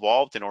system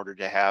evolved in order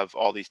to have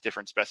all these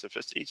different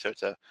specificities. So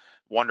it's a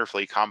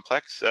wonderfully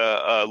complex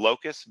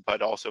locus,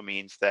 but also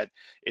means that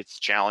it's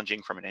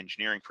challenging from an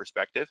engineering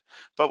perspective.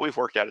 But we've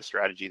worked out a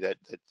strategy that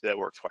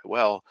works quite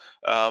well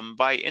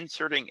by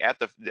inserting at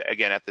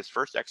this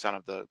first exon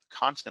of the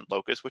constant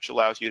locus, which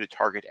allows you to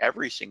target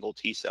every single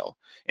T cell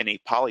in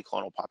a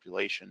polyclonal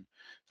population.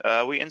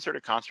 we insert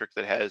a construct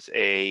that has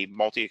a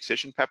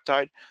multi-excision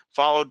peptide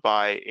followed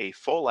by a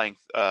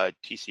full-length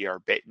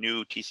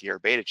new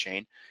TCR beta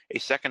chain, a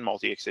second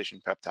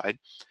multi-excision peptide,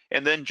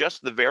 and then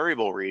just the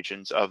variable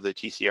regions of the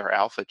TCR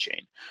alpha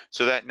chain.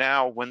 So that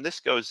now when this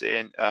goes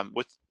in,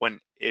 when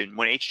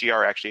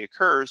HDR actually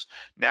occurs,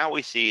 now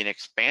we see an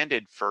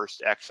expanded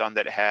first exon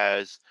that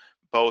has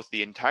both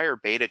the entire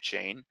beta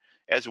chain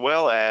as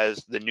well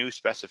as the new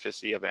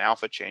specificity of an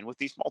alpha chain with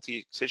these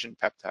multi-excision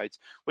peptides,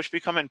 which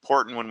become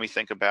important when we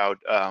think about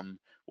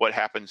what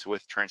happens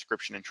with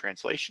transcription and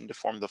translation to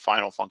form the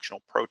final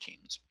functional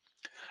proteins.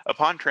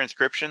 Upon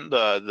transcription,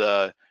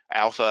 the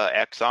alpha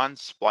exons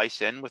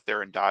splice in with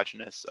their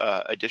endogenous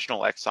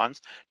additional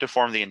exons to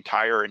form the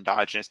entire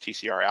endogenous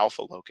TCR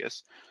alpha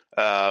locus.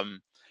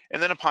 And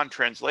then upon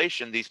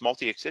translation, these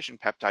multi-excision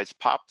peptides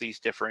pop these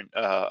different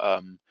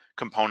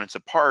components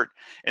apart.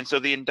 And so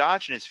the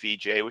endogenous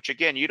VJ, which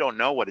again, you don't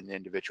know what an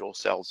individual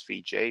cell's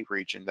VJ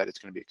region that it's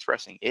going to be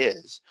expressing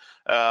is,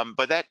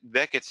 but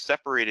that gets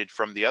separated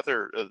from the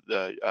other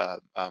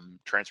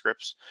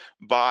transcripts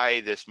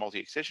by this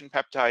multi-excision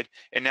peptide.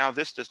 And now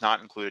this does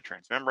not include a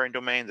transmembrane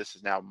domain. This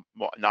is now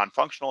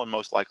non-functional and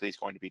most likely is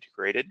going to be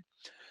degraded.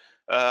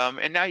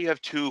 And now you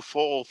have two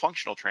full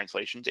functional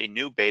translations, a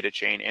new beta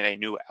chain and a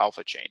new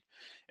alpha chain.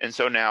 And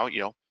so now,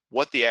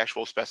 what the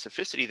actual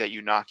specificity that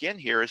you knock in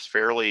here is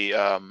fairly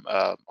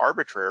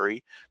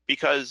arbitrary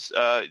because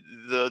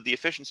the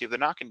efficiency of the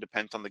knock-in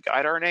depends on the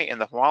guide RNA and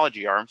the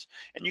homology arms,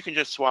 and you can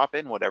just swap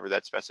in whatever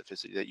that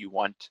specificity that you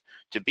want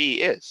to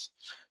be is.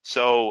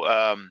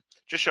 So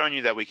just showing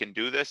you that we can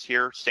do this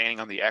here,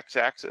 standing on the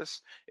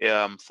x-axis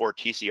for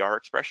TCR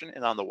expression,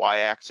 and on the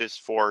y-axis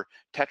for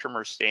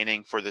tetramer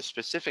staining for the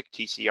specific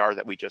TCR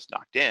that we just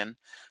knocked in.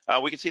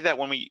 We can see that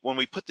when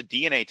we put the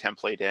DNA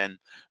template in,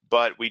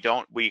 but we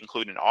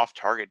include an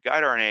off-target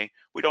guide RNA,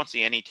 we don't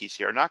see any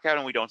TCR knockout,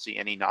 and we don't see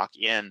any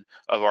knock-in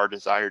of our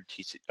desired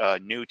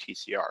new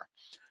TCR.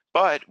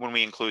 But when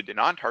we include the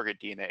non-target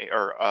DNA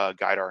or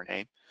guide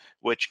RNA,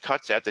 which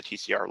cuts at the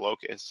TCR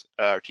locus,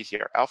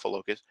 TCR alpha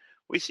locus,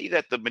 we see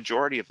that the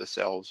majority of the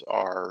cells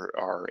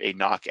are a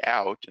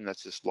knockout, and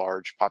that's this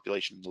large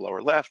population in the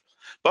lower left.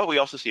 But we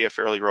also see a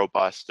fairly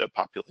robust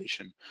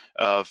population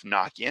of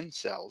knock-in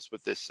cells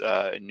with this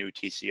new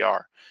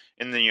TCR.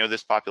 And then,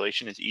 this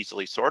population is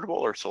easily sortable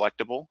or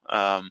selectable.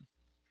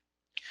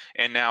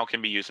 And now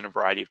can be used in a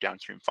variety of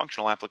downstream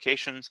functional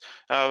applications.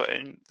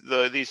 And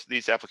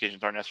these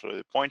applications aren't necessarily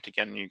the point.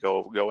 Again, you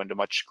go into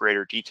much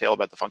greater detail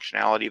about the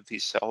functionality of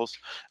these cells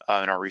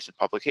in our recent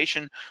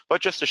publication.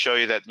 But just to show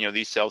you that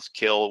these cells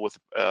kill with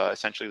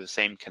essentially the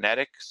same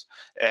kinetics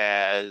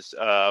as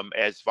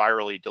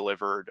virally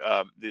delivered,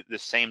 the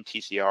same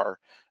TCR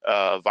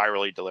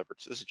virally delivered.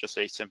 So this is just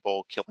a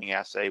simple killing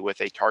assay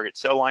with a target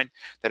cell line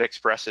that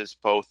expresses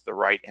both the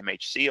right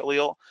MHC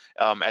allele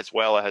as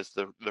well as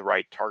the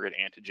right target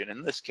antigen.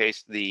 In this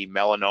case, the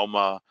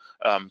melanoma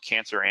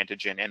cancer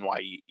antigen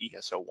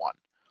NY-ESO1.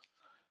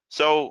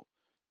 So,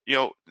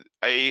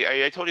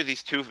 I told you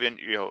these two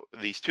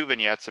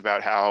vignettes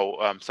about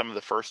how some of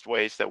the first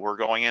ways that we're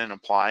going in and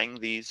applying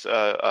these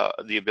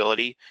the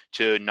ability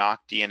to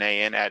knock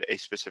DNA in at a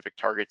specific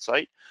target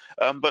site,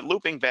 but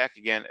looping back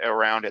again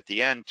around at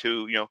the end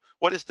to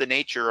what is the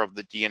nature of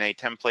the DNA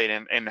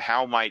template and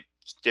how might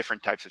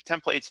different types of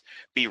templates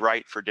be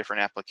right for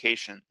different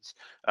applications.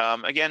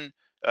 Again,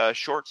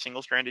 short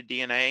single-stranded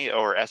DNA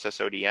or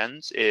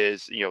SSODNs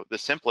is the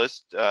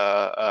simplest.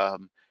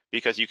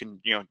 Because you can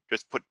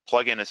just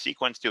plug in a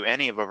sequence to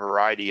any of a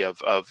variety of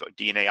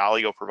DNA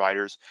oligo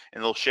providers,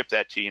 and they'll ship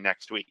that to you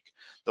next week.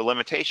 The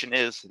limitation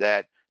is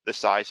that the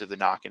size of the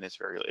knock-in is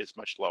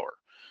much lower.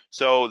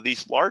 So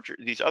these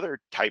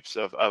other types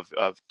of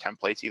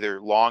templates,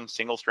 either long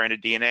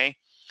single-stranded DNA,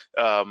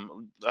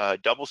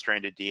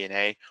 double-stranded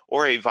DNA,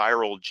 or a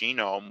viral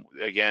genome,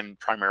 again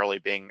primarily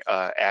being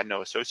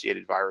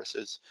adeno-associated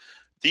viruses,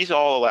 these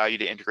all allow you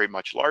to integrate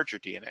much larger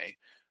DNA.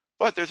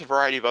 But there's a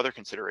variety of other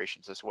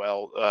considerations as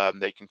well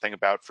that you can think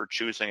about for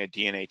choosing a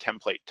DNA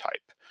template type.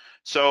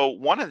 So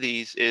one of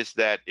these is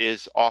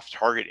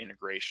off-target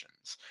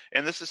integrations.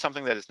 And this is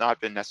something that has not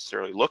been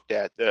necessarily looked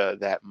at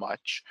that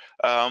much.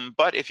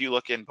 But if you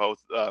look in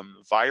both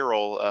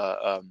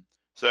viral,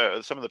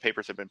 so some of the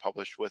papers have been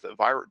published with a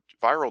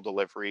viral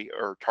delivery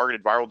or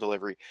targeted viral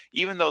delivery,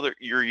 even though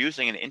you're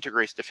using an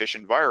integrase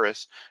deficient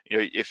virus,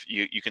 if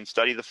you can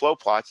study the flow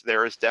plots,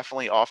 there is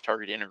definitely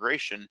off-target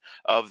integration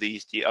of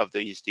these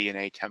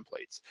DNA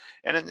templates.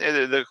 And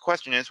the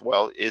question is,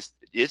 well, is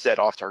that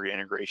off-target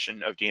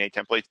integration of DNA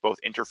templates both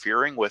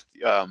interfering with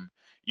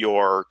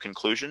your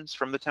conclusions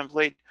from the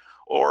template,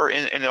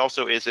 and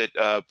also is it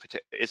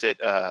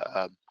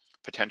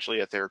potentially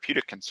a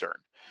therapeutic concern?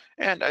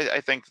 And I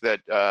think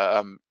that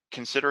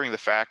considering the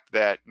fact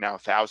that now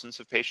thousands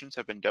of patients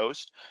have been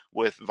dosed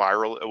with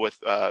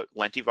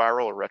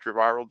lentiviral or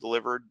retroviral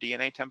delivered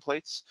DNA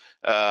templates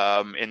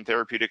in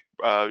therapeutic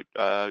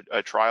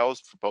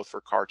trials, both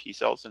for CAR T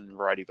cells and a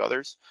variety of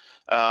others,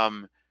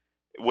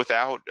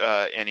 without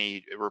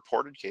any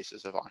reported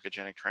cases of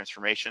oncogenic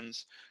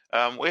transformations,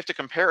 we have to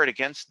compare it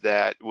against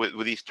that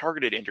with these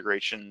targeted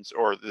integrations,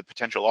 or the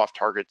potential off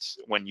targets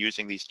when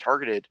using these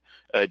targeted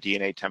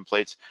DNA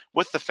templates,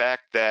 with the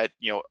fact that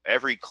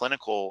every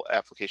clinical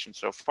application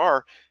so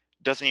far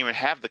doesn't even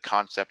have the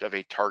concept of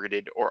a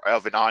targeted or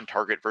of an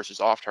on-target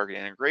versus off-target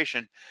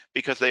integration,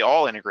 because they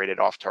all integrated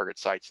off-target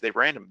sites. They're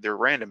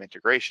random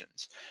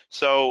integrations.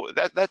 So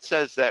that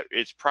says that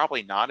it's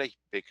probably not a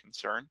big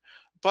concern.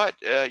 But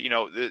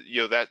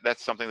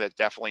that's something that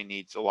definitely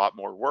needs a lot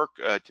more work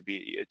to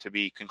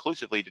be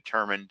conclusively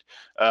determined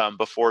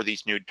before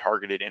these new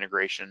targeted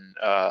integration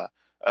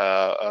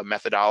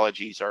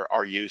methodologies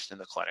are used in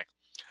the clinic.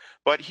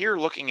 But here,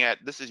 looking at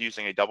this, is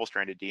using a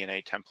double-stranded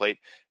DNA template,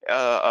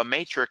 a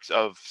matrix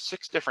of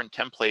 6 different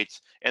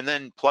templates, and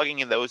then plugging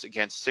in those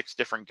against 6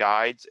 different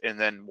guides, and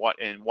then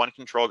one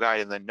control guide,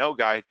 and then no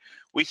guide.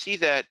 We see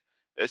that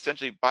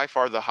essentially by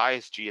far the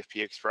highest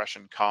GFP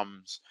expression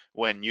comes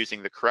when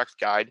using the correct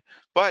guide.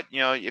 But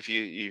if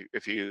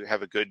you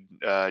have a good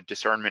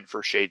discernment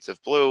for shades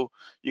of blue,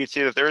 you can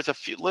see that there is a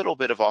little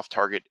bit of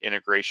off-target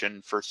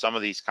integration for some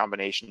of these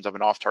combinations of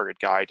an off-target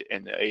guide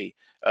and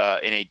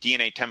in a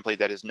DNA template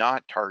that is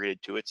not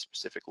targeted to its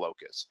specific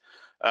locus.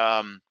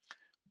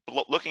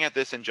 Looking at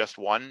this in just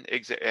one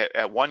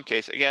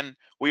case, again,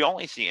 we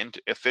only see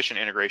efficient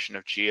integration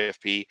of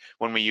GFP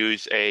when we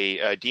use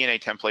a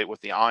DNA template with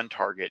the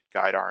on-target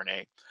guide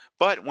RNA.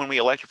 But when we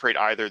electroporate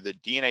either the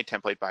DNA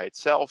template by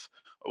itself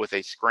with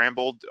a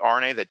scrambled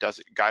guide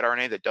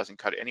RNA that doesn't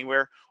cut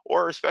anywhere,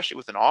 or especially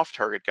with an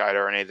off-target guide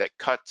RNA that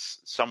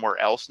cuts somewhere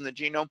else in the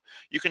genome,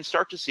 you can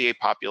start to see a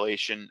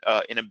population,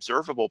 an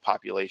observable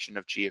population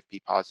of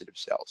GFP positive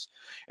cells.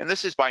 And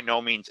this is by no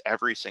means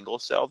every single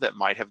cell that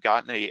might have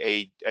gotten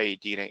a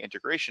DNA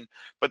integration,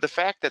 but the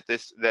fact that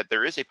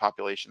there is a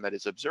population that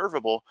is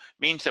observable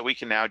means that we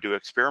can now do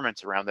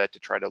experiments around that to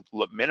try to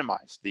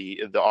minimize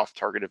the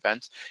off-target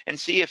events and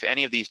see if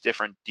any of these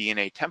different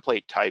DNA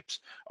template types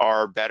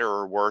are better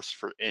or worse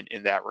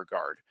in that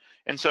regard.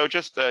 And so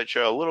just to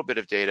show a little bit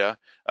of data,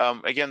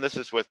 again, this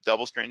is with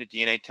double-stranded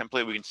DNA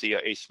template. We can see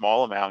a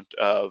small amount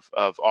of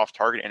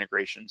off-target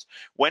integrations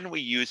when we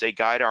use a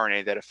guide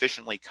RNA that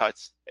efficiently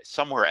cuts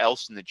somewhere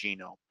else in the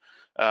genome.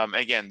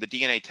 Again, the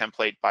DNA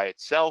template by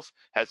itself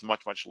has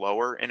much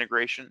lower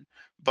integration,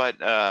 but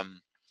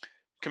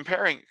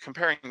comparing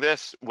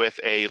this with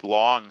a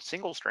long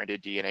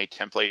single-stranded DNA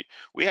template,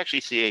 we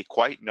actually see a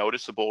quite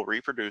noticeable,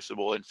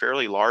 reproducible, and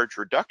fairly large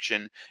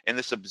reduction in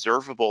this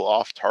observable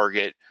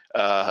off-target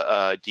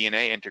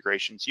DNA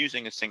integrations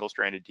using a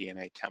single-stranded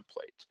DNA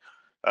template.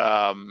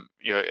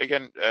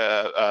 Again,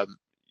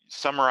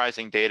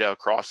 summarizing data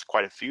across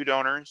quite a few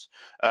donors,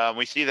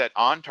 we see that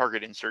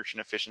on-target insertion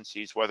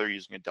efficiencies, whether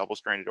using a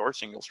double-stranded or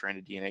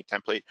single-stranded DNA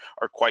template,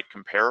 are quite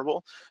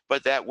comparable,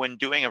 but that when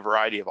doing a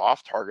variety of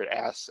off-target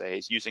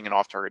assays using an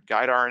off-target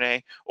guide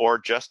RNA or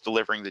just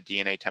delivering the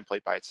DNA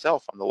template by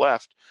itself on the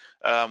left,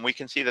 we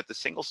can see that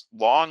the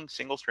long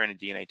single-stranded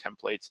DNA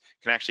templates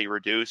can actually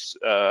reduce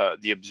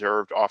the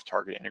observed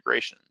off-target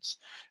integrations.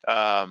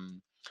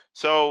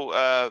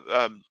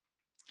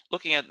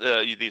 Looking at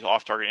these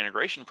off-target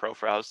integration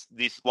profiles,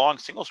 these long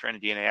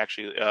single-stranded DNA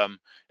actually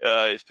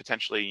is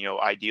potentially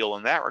ideal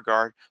in that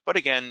regard. But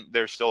again,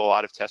 there's still a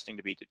lot of testing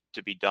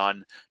to be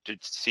done to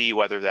see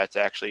whether that's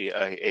actually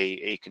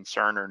a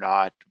concern or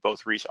not,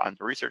 both on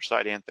the research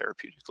side and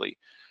therapeutically.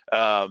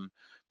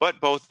 But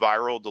both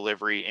viral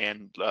delivery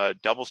and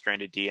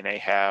double-stranded DNA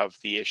have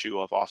the issue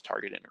of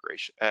off-target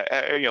integration,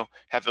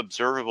 have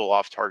observable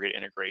off-target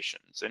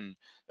integrations. And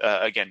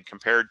again,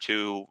 compared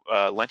to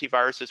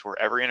lentiviruses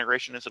where every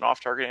integration is an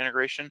off-target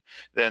integration,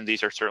 then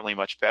these are certainly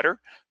much better.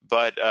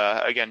 But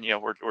again,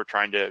 we're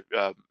trying to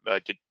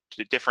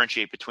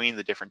differentiate between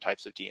the different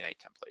types of DNA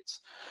templates.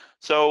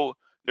 So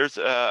there's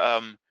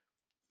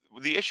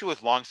the issue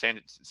with long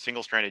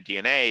single-stranded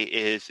DNA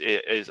is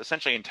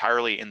essentially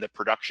entirely in the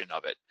production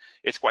of it.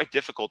 It's quite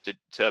difficult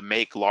to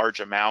make large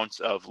amounts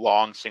of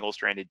long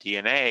single-stranded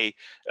DNA,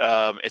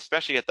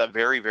 especially at the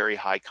very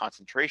high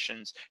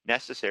concentrations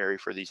necessary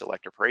for these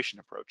electroporation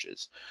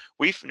approaches.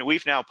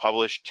 We've now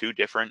published 2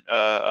 different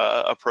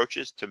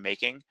approaches to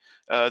making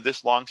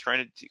this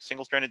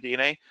single-stranded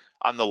DNA.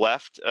 On the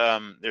left,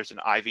 there's an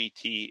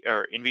IVT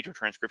or in vitro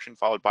transcription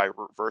followed by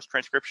reverse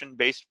transcription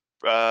based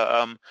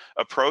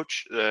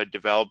approach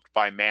developed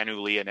by Manu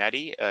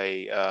Leonetti,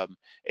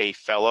 a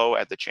fellow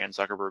at the Chan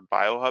Zuckerberg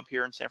Biohub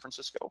here in San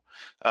Francisco,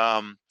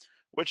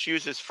 which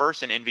uses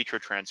first an in vitro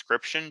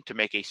transcription to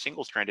make a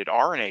single-stranded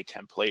RNA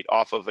template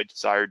off of a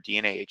desired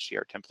DNA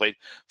HTR template,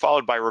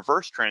 followed by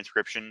reverse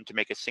transcription to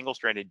make a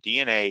single-stranded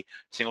DNA,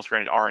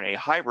 single-stranded RNA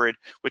hybrid,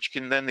 which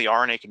can then the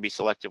RNA can be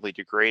selectively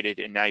degraded,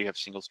 and now you have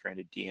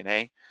single-stranded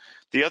DNA.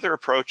 The other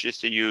approach is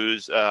to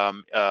use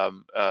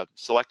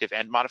selective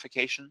end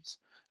modifications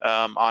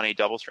on a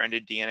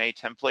double-stranded DNA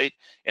template.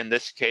 In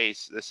this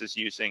case, this is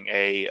using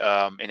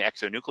an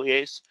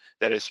exonuclease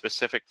that is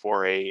specific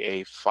for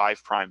a 5'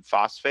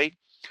 phosphate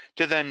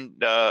to then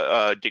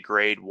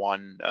degrade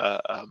one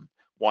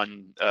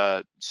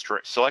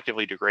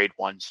selectively degrade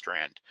one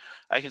strand.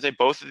 I can say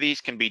both of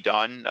these can be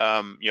done,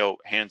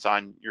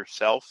 hands-on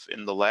yourself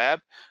in the lab,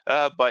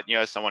 but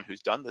as someone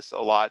who's done this a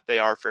lot, they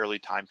are fairly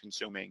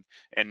time-consuming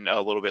and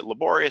a little bit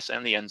laborious,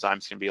 and the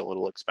enzymes can be a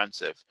little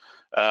expensive.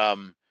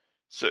 The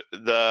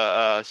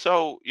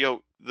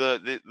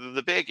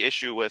big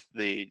issue with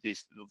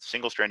these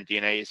single-stranded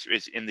DNA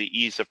is in the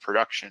ease of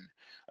production.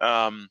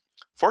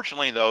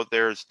 Fortunately, though,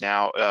 there's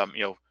now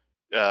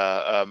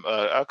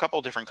a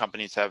couple different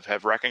companies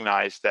have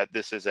recognized that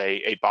this is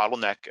a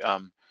bottleneck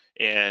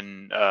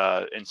in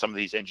some of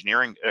these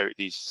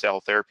these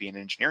cell therapy and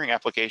engineering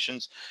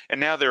applications, and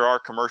now there are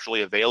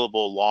commercially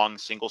available long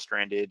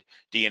single-stranded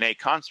DNA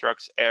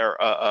constructs or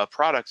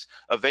products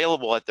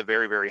available at the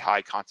very, very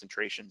high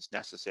concentrations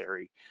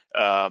necessary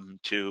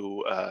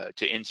to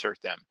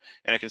insert them.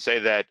 And I can say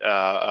that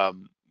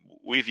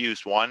we've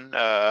used one.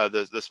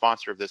 The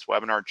sponsor of this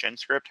webinar,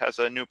 GenScript, has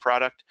a new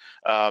product.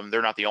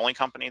 They're not the only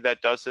company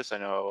that does this. I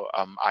know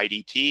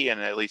IDT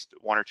and at least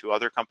one or two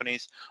other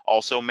companies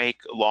also make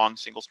long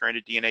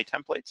single-stranded DNA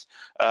templates.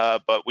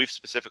 But we've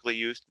specifically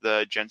used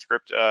the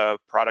GenScript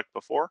product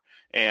before,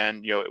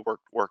 and it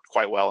worked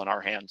quite well in our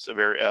hands. So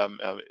very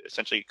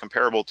essentially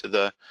comparable to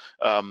the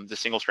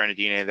single-stranded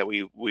DNA that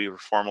we were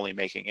formerly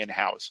making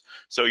in-house.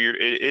 So it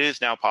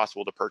is now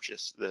possible to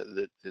purchase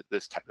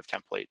this type of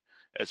template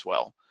as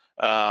well.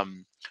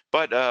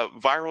 But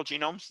viral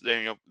genomes,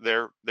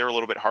 they're a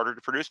little bit harder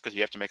to produce because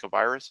you have to make a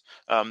virus.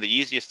 The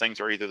easiest things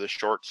are either the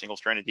short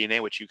single-stranded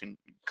DNA, which you can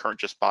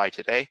just buy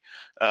today,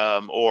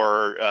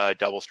 or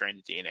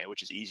double-stranded DNA,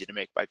 which is easy to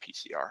make by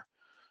PCR.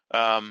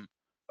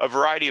 A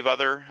variety of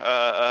other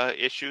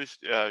issues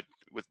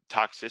with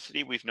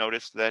toxicity. We've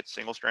noticed that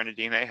single-stranded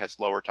DNA has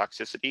lower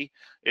toxicity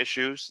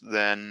issues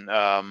than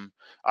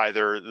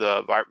either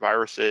the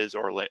viruses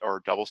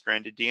or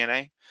double-stranded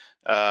DNA.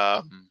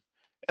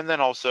 And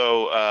then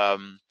also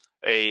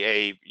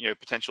a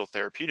potential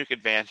therapeutic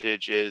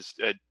advantage is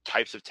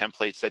types of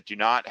templates that do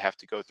not have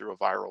to go through a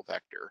viral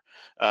vector.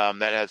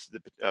 That has the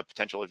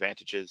potential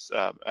advantages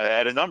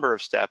at a number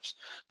of steps,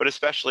 but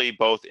especially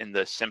both in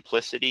the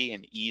simplicity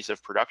and ease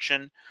of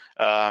production.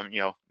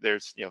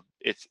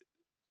 It's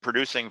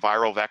producing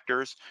viral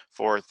vectors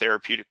for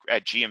therapeutic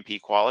at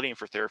GMP quality and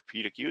for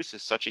therapeutic use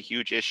is such a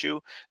huge issue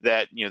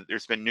that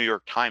there's been New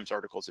York Times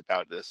articles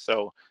about this.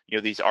 So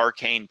these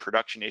arcane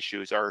production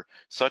issues are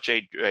such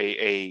a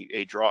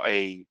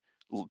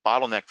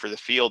bottleneck for the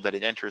field that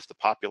it enters the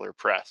popular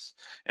press,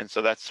 and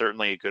so that's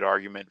certainly a good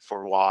argument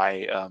for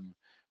why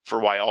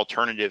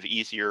alternative,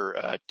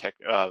 easier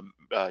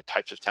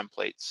types of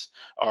templates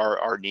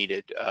are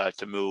needed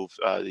to move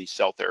these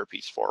cell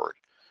therapies forward.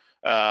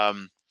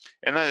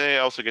 And then it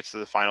also gets to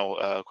the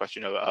final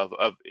question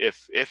of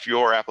if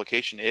your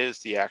application is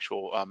the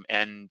actual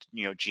end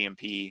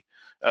GMP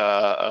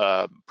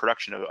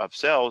production of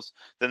cells,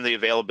 then the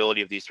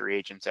availability of these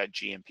reagents at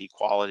GMP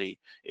quality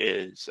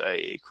is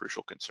a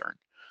crucial concern.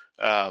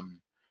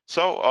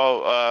 So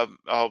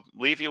I'll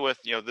leave you with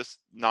this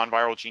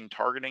non-viral gene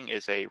targeting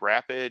is a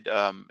rapid,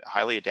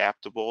 highly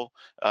adaptable,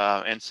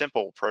 and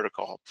simple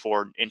protocol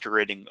for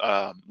integrating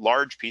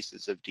large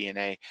pieces of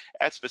DNA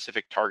at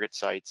specific target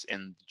sites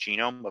in the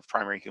genome of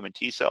primary human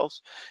T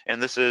cells.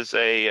 And this is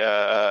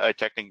a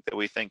technique that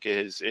we think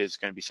is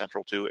going to be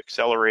central to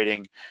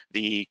accelerating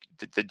the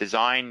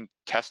design,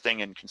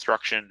 testing, and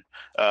construction,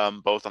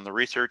 both on the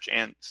research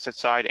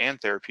side and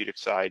therapeutic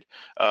side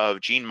of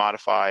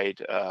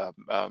gene-modified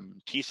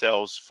T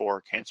cells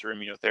for cancer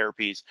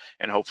immunotherapies,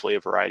 and hopefully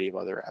a variety of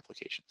other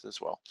applications as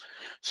well.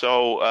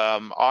 So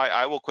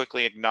I will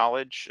quickly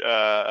acknowledge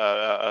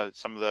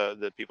some of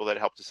the people that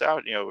helped us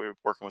out. We're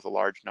working with a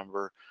large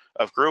number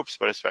of groups,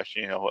 but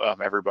especially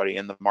everybody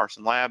in the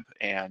Marson Lab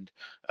and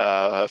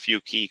a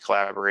few key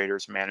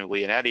collaborators, Manu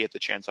Leonetti at the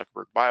Chan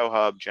Zuckerberg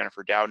Biohub,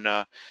 Jennifer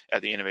Doudna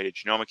at the Innovative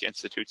Genomic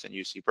Institutes and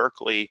UC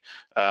Berkeley,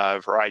 a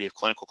variety of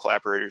clinical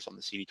collaborators on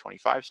the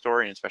CD25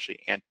 story, and especially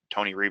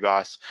Tony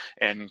Ribas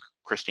and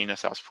Christina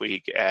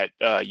Saus-Puig at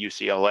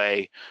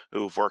UCLA,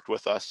 who've worked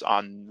with us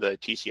on the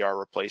TCR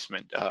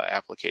replacement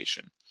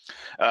application.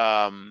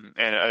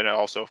 And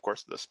also, of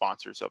course, the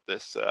sponsors of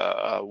this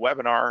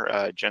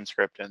webinar,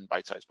 GenScript and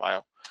Bite Size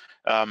Bio.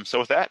 So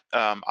with that,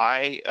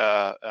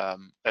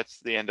 that's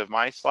the end of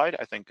my slide.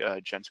 I think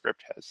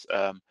GenScript has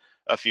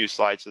a few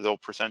slides that they'll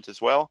present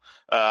as well.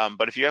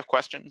 But if you have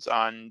questions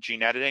on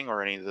gene editing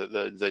or any of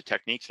the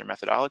techniques or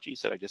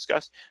methodologies that I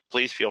discussed,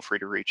 please feel free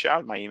to reach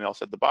out. My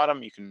email's at the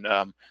bottom. You can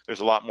there's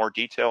a lot more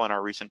detail in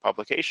our recent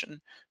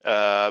publication,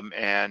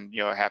 and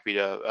happy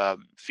to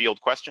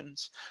field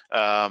questions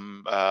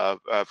from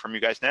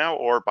you guys now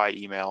or by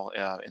email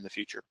in the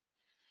future.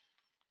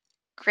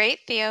 Great,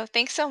 Theo.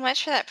 Thanks so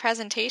much for that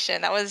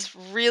presentation. That was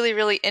really,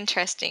 really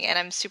interesting, and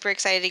I'm super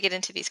excited to get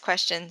into these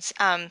questions.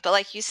 But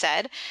like you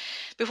said,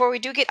 before we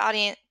do get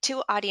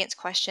to audience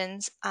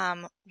questions,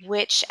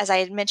 which, as I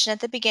had mentioned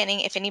at the beginning,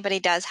 if anybody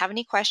does have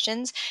any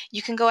questions,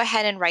 you can go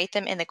ahead and write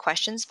them in the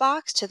questions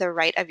box to the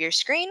right of your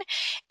screen,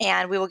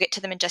 and we will get to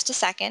them in just a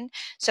second.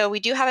 So we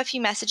do have a few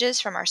messages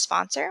from our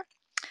sponsor.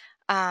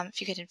 If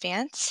you could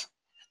advance.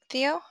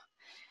 Theo.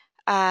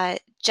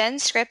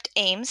 GenScript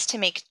aims to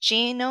make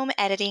genome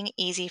editing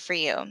easy for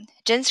you.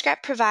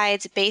 GenScript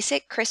provides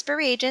basic CRISPR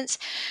reagents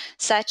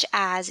such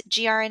as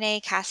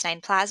gRNA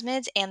Cas9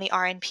 plasmids and the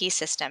RNP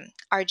system.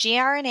 Our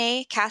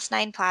gRNA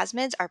Cas9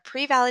 plasmids are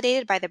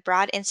pre-validated by the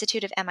Broad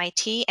Institute of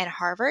MIT and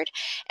Harvard,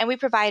 and we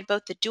provide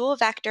both the dual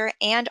vector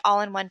and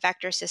all-in-one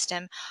vector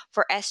system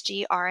for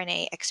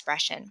sgRNA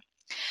expression.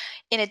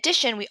 In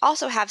addition, we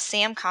also have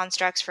SAM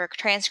constructs for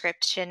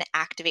transcription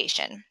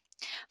activation.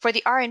 For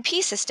the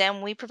RNP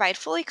system, we provide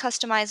fully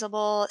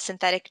customizable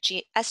synthetic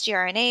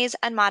sgRNAs,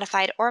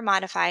 unmodified or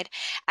modified,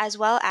 as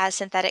well as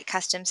synthetic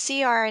custom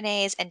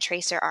cRNAs and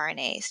tracer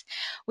RNAs.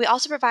 We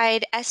also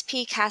provide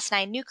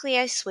SP-Cas9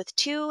 nuclease with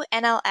 2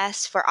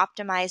 NLS for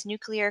optimized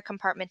nuclear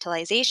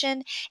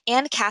compartmentalization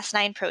and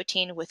Cas9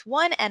 protein with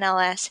 1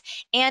 NLS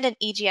and an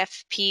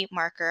EGFP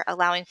marker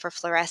allowing for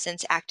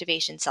fluorescence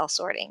activation cell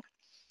sorting.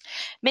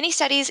 Many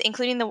studies,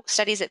 including the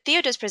studies that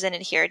Theo just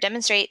presented here,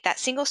 demonstrate that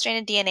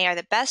single-stranded DNA are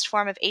the best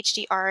form of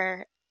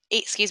HDR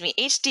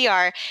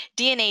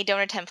DNA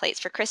donor templates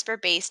for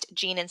CRISPR-based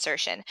gene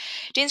insertion.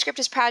 GenScript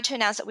is proud to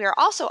announce that we are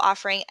also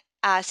offering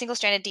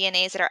single-stranded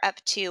DNAs that are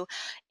up to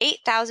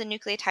 8,000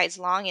 nucleotides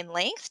long in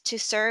length to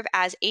serve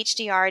as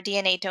HDR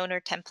DNA donor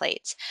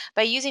templates.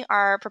 By using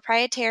our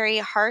proprietary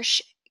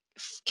harsh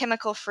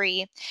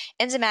chemical-free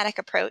enzymatic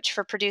approach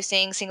for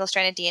producing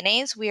single-stranded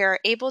DNAs, we are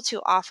able to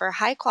offer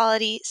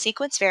high-quality,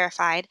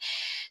 sequence-verified,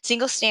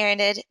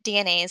 single-stranded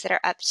DNAs that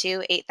are up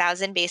to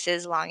 8,000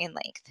 bases long in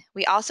length.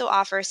 We also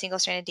offer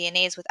single-stranded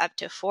DNAs with up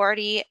to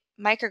 40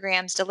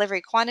 micrograms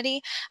delivery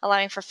quantity,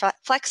 allowing for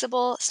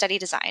flexible study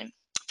design.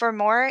 For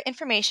more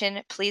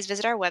information, please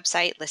visit our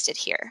website listed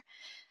here.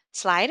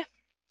 Slide.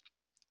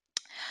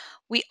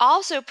 We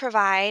also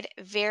provide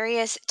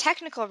various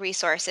technical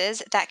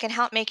resources that can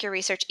help make your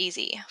research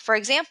easy. For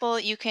example,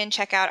 you can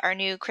check out our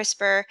new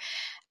CRISPR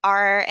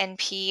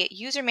RNP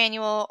user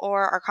manual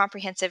or our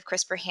comprehensive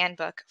CRISPR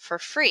handbook for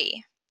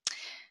free.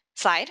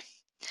 Slide.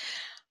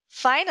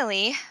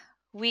 Finally,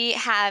 we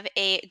have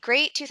a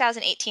great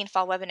 2018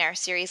 fall webinar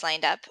series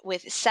lined up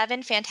with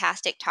 7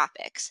 fantastic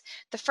topics.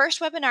 The first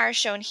webinar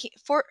shown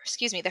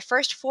the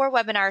first 4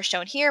 webinars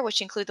shown here,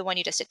 which include the one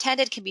you just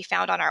attended, can be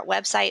found on our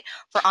website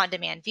for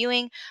on-demand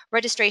viewing.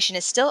 Registration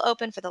is still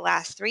open for the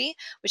last 3,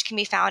 which can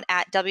be found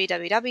at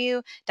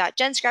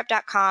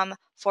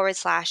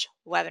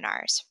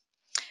www.genscript.com/webinars.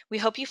 We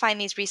hope you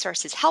find these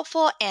resources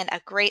helpful and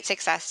have great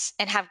success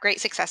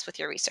with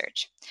your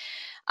research.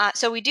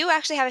 So we do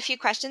actually have a few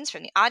questions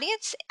from the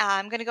audience.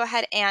 I'm going to go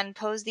ahead and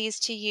pose these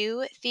to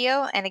you,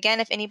 Theo. And again,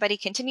 if anybody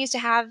continues to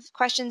have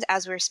questions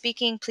as we're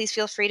speaking, please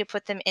feel free to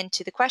put them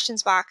into the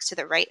questions box to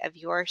the right of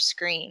your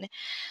screen.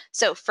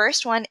 So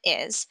first one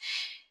is,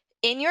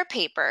 in your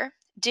paper,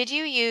 did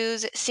you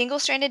use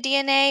single-stranded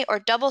DNA or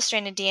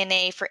double-stranded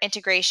DNA for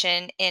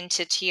integration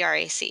into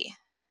TRAC?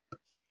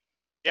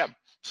 Yeah.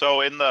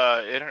 So in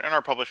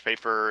our published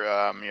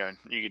paper,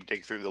 you can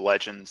dig through the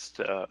legends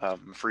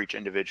for each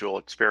individual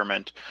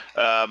experiment.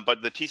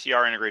 But the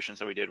TCR integrations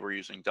that we did were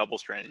using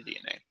double-stranded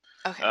DNA.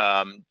 Okay.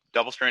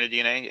 Double-stranded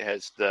DNA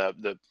has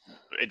the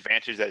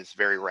advantage that it's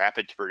very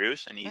rapid to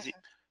produce and easy.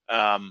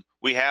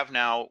 We have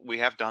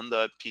done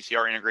the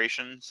PCR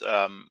integrations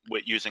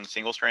with using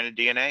single-stranded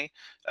DNA,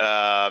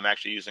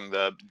 actually using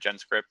the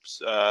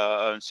GenScript's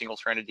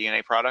single-stranded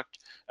DNA product,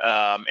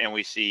 and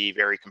we see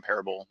very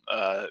comparable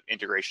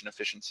integration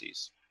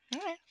efficiencies.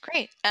 All right,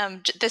 great.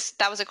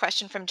 That was a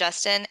question from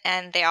Justin,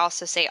 and they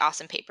also say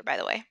awesome paper, by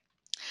the way.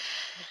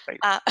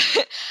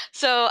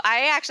 So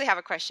I actually have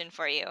a question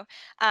for you.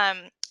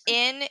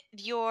 In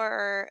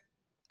your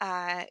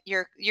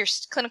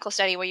clinical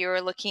study where you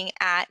were looking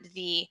at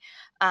the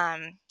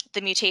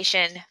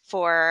mutation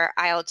for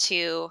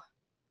IL-2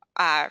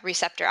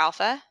 receptor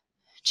alpha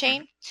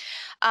chain,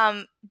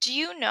 do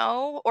you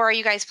know, or are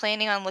you guys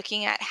planning on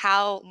looking at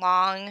how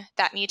long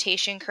that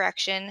mutation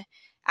correction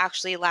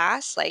actually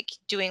lasts, like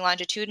doing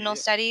longitudinal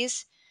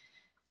studies?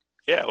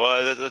 Yeah,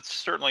 well, that's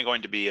certainly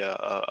going to be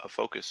a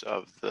focus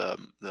of the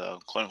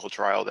clinical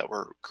trial that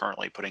we're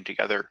currently putting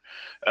together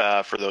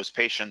for those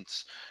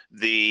patients.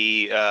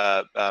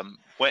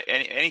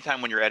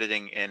 Anytime when you're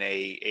editing in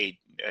a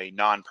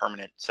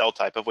non-permanent cell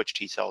type, of which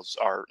T cells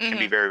can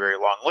be very, very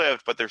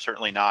long-lived, but they're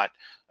certainly not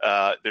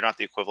they're not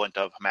the equivalent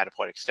of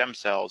hematopoietic stem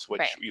cells,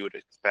 which you would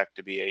expect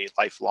to be a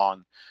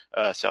lifelong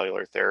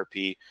cellular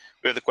therapy.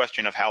 We have the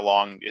question of how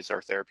long is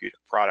our therapeutic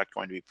product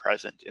going to be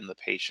present in the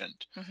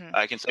patient.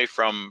 I can say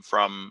from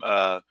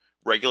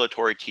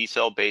regulatory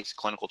T-cell-based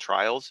clinical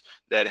trials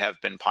that have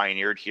been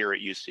pioneered here at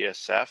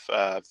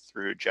UCSF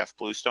through Jeff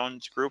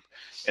Bluestone's group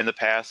in the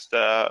past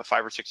 5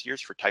 or 6 years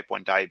for type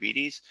 1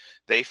 diabetes.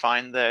 They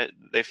found that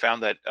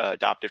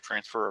adoptive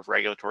transfer of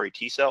regulatory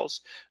T-cells,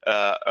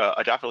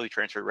 adoptively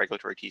transferred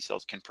regulatory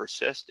T-cells can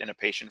persist in a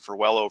patient for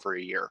well over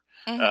a year.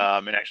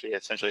 And actually,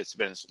 essentially, it's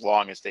been as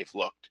long as they've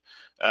looked.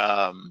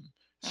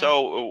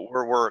 So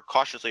we're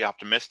cautiously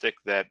optimistic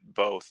that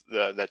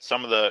that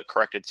some of the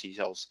corrected T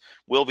cells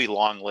will be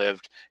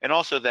long-lived, and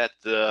also that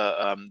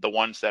the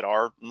ones that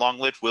are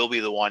long-lived will be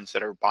the ones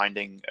that are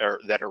binding or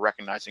that are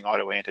recognizing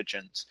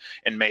autoantigens,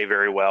 and may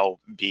very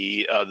well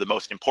be the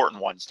most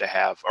important ones to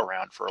have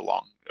around for a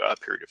long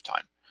period of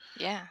time.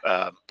 Yeah.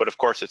 But of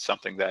course, it's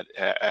something that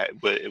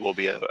it will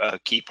be a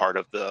key part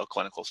of the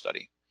clinical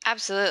study.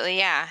 Absolutely,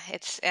 yeah.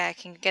 It's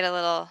can get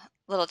a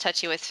little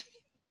touchy with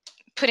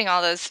putting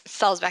all those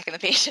cells back in the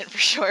patient for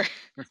sure.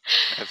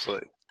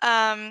 Absolutely.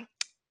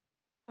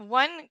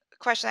 One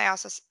question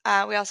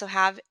we also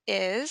have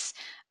is,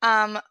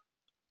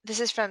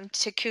 this is from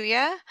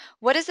Takuya.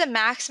 What is the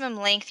maximum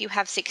length you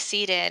have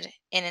succeeded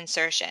in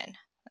insertion?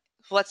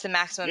 What's the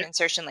maximum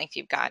insertion length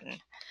you've gotten?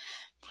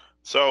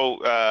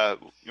 So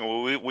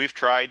we've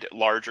tried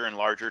larger and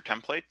larger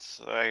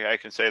templates. I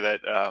can say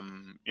that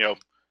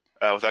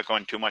without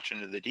going too much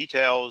into the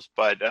details,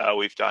 but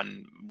we've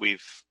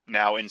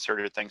now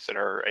inserted things that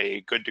are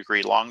a good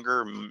degree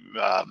longer,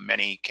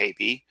 many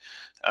kb.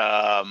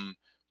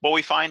 What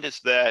we find is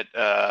that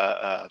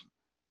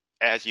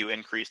as you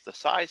increase the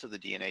size of the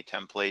DNA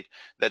template,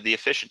 that the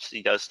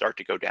efficiency does start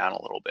to go down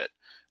a little bit.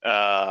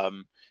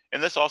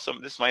 And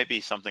this might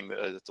be something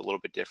that's a little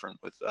bit different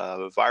with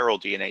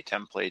viral DNA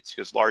templates,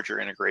 because larger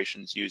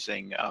integrations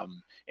using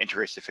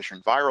integrase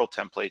efficient viral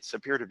templates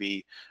appear to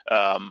be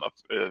of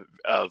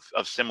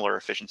similar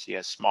efficiency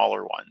as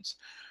smaller ones.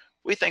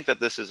 We think that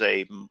this is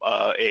a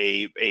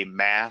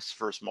mass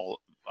versus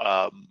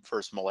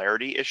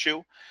molarity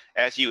issue.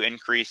 As you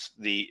increase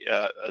the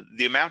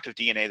amount of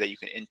DNA that you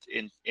can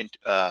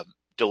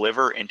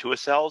deliver into a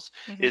cells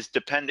is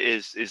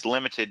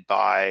limited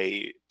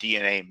by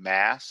DNA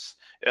mass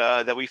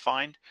that we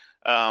find.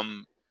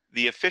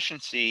 The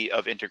efficiency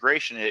of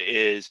integration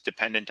is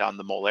dependent on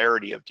the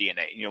molarity of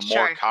DNA.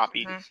 More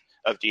copies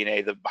of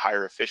DNA, the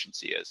higher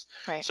efficiency is.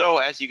 Right. So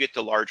as you get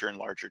to larger and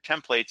larger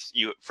templates,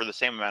 for the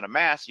same amount of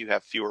mass, you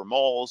have fewer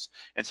moles,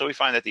 and so we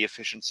find that the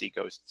efficiency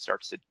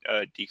starts to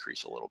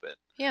decrease a little bit.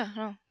 Yeah,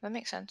 no, that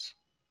makes sense.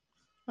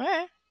 All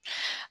right.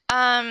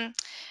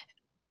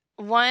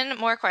 One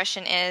more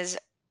question is,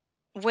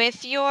 when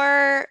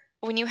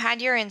you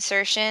had your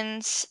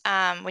insertions,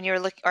 when you were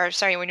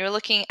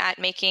looking at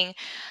making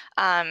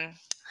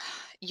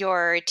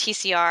your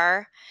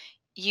TCR,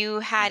 you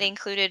had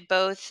included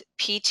both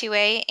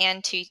P2A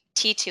and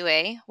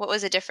T2A. What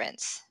was the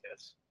difference?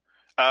 Yes.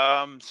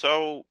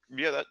 So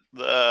yeah,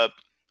 the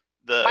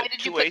Why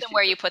did you put 2A them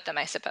where you put them,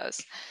 I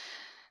suppose?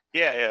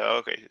 Yeah,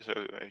 okay.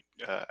 So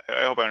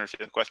I hope I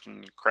understand the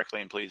question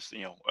correctly, and please,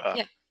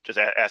 just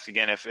ask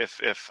again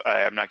if I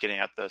am not getting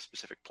at the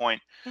specific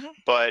point.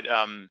 But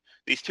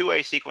these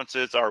 2A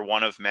sequences are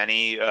one of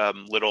many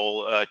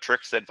little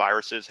tricks that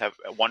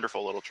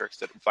wonderful little tricks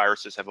that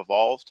viruses have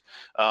evolved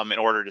in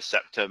order to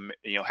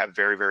have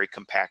very, very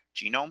compact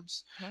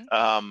genomes.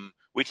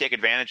 We take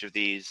advantage of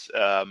these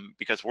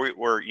because we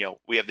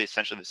have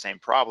essentially the same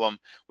problem.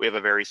 We have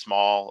a very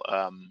small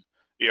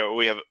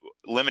we have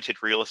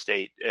limited real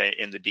estate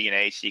in the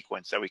DNA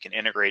sequence that we can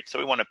integrate. So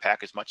we want to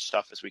pack as much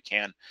stuff as we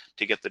can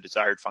to get the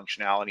desired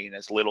functionality in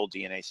as little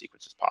DNA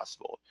sequence as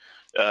possible.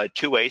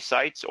 2A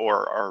sites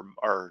are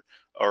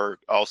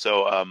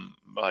also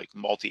like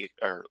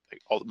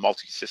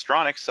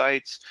multi-cistronic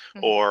sites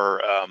or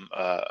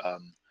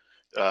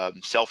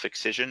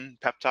self-excision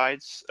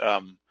peptides.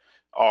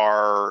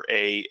 Are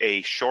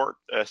a short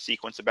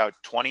sequence about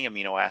 20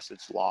 amino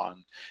acids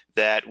long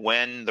that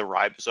when the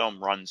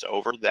ribosome runs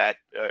over that,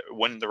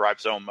 when the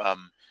ribosome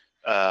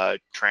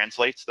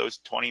translates those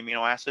 20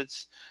 amino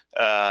acids,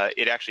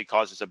 it actually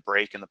causes a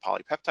break in the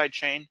polypeptide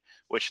chain,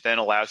 which then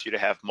allows you to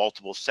have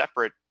multiple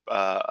separate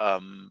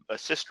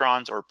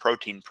cistrons or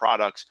protein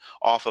products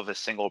off of a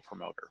single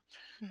promoter.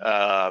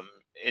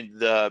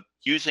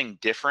 Using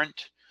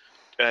different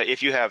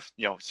if you have,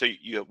 so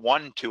you have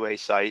one 2A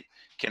site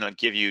can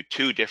give you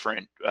two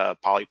different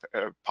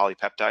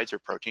polypeptides or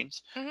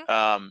proteins.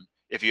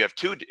 If you have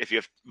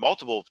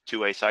multiple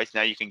 2A sites,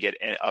 now you can get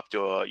up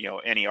to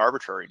any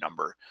arbitrary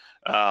number.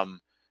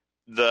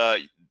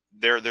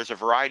 There's a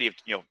variety of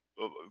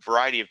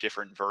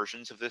different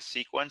versions of this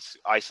sequence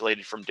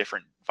isolated from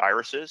different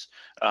viruses.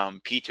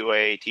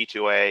 P2A,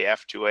 T2A,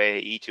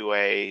 F2A,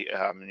 E2A.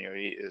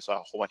 There's a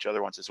whole bunch of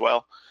other ones as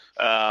well.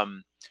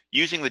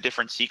 Using the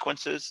different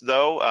sequences,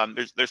 though,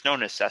 there's no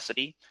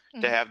necessity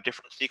to have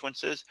different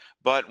sequences.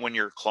 But when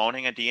you're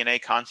cloning a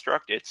DNA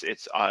construct,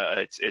 it's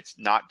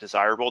not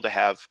desirable to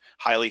have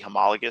highly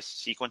homologous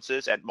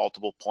sequences at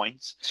multiple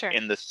points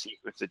in the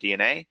sequence of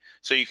DNA.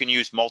 So you can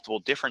use multiple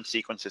different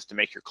sequences to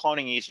make your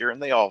cloning easier,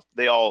 and they all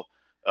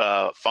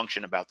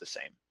function about the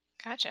same.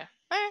 Gotcha.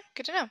 All right,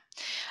 good to know.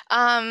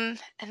 And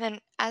then,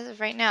 as of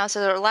right now,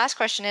 so the last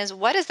question is,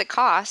 what is the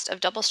cost of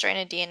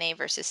double-stranded DNA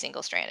versus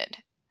single-stranded?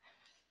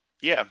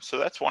 Yeah, so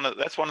that's one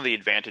of the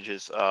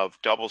advantages of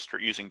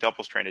using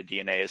double-stranded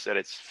DNA is that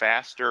it's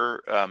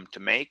faster to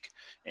make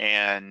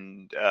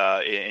and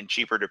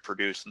cheaper to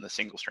produce than the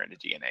single-stranded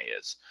DNA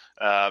is,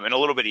 and a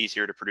little bit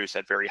easier to produce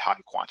at very high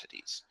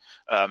quantities,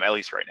 at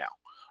least right now.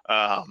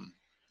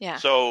 Yeah.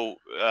 So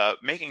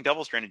making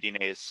double-stranded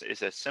DNA is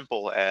as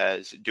simple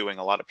as doing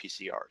a lot of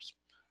PCRs.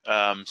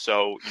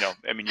 So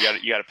I mean, you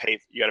got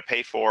to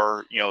pay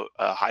for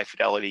a high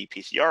fidelity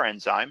PCR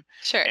enzyme,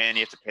 Sure. and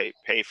you have to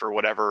pay for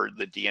whatever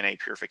the DNA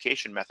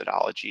purification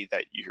methodology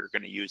that you're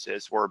going to use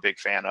is. We're a big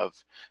fan of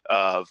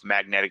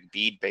magnetic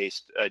bead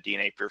based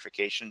DNA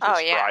purifications or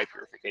spry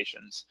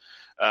purifications,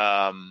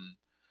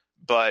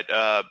 but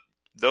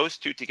those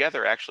two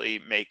together actually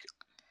make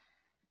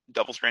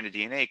double-stranded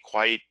DNA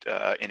quite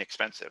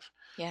inexpensive.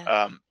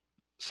 Yeah.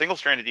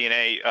 Single-stranded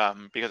DNA,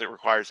 because it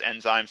requires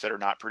enzymes that are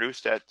not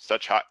produced at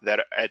such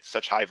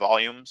high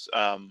volumes,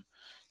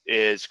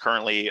 is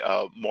currently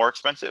more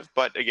expensive.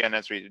 But again,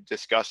 as we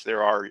discussed,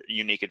 there are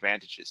unique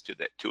advantages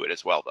to it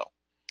as well, though.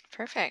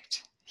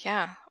 Perfect.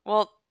 Yeah.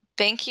 Well,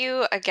 thank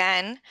you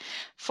again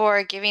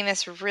for giving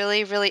this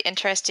really, really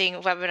interesting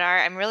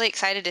webinar. I'm really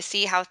excited to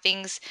see how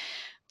things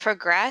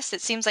progress.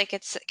 It seems like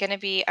it's going to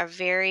be a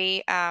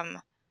very,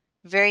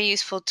 very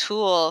useful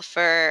tool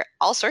for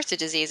all sorts of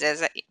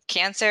diseases,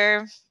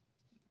 cancer,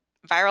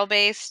 viral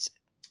based,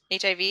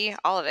 HIV,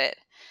 all of it.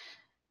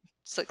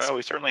 So Well,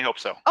 we certainly hope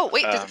so. oh,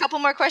 wait, there's a couple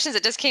more questions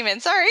that just came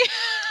in. Sorry.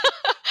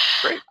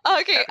 Great.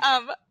 Okay.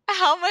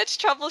 How much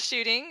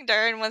troubleshooting,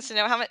 Darren wants to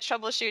know, how much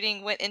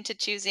troubleshooting went into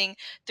choosing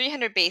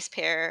 300 base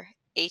pair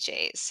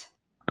HAs?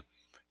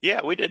 Yeah,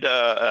 we did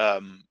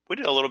a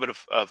little bit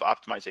of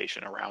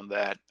optimization around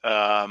that.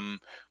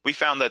 We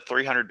found that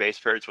 300 base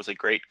pairs was a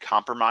great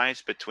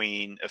compromise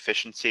between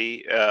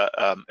efficiency,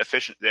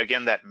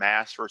 again, that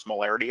mass versus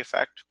molarity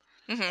effect.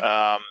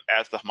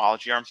 As the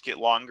homology arms get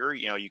longer,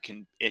 you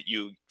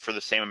for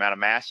the same amount of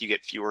mass, you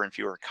get fewer and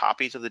fewer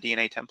copies of the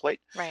DNA template.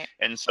 Right.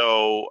 And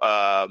so,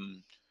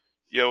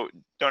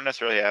 don't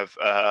necessarily have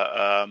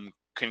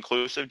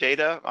conclusive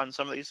data on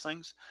some of these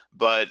things,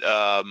 but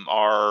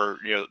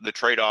the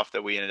trade-off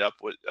that we ended up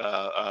with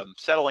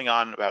settling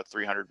on about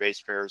 300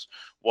 base pairs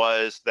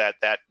was that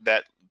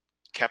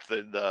kept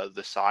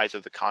the size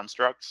of the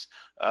constructs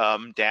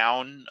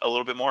down a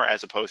little bit more,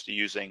 as opposed to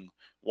using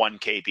 1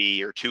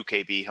 kb or 2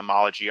 kb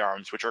homology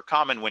arms, which are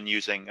common when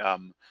using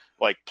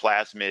like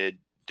plasmid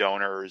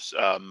donors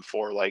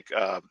for like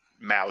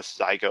mouse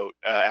zygote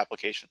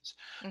applications.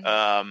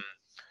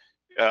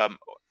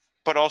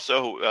 But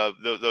also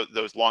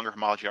those longer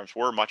homology arms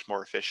were much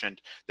more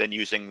efficient than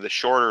using the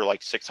shorter,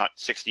 like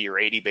 60 or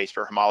 80 base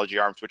pair homology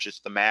arms, which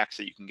is the max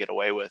that you can get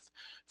away with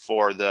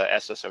for the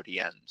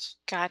SSODNs.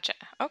 Gotcha.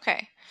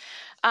 Okay.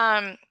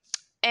 And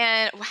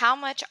how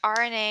much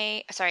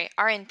RNP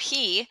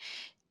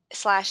 /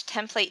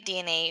 template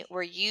DNA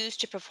were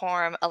used to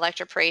perform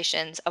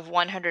electroporations of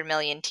 100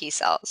 million T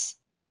cells?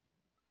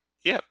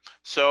 Yeah.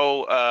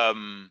 So,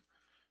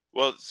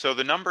 so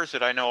the numbers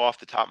that I know off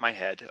the top of my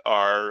head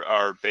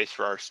are based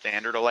for our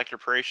standard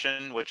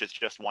electroporation, which is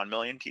just 1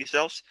 million T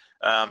cells.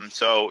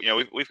 So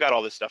we've got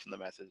all this stuff in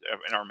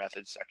our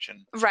methods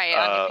section, right,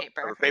 on your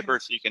paper. Our paper,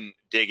 so you can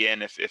dig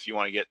in if you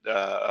want to get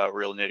a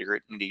real nitty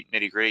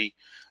gritty.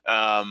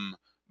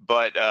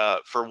 But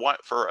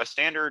for a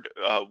standard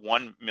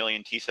 1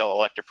 million T cell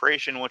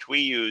electroporation, which we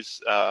use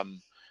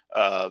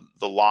the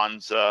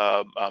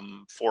Lonza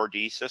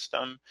 4D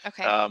system,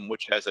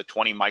 which has a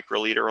 20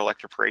 microliter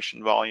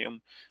electroporation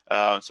volume.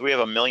 So we have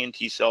 1 million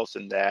T cells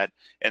in that,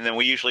 and then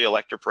we usually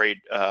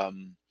electroporate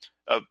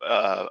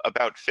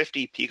about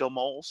 50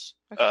 picomoles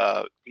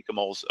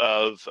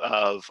of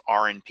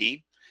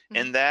RNP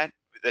in that.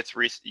 That's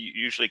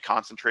usually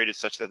concentrated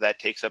such that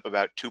takes up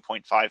about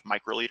 2.5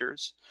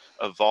 microliters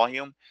of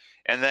volume.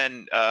 And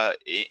then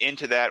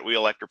into that, we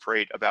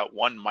electroporate about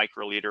 1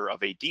 microliter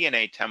of a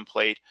DNA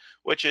template,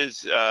 which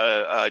is,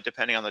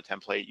 depending on the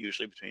template,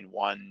 usually between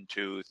 1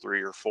 to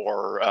 3 or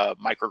 4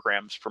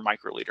 micrograms per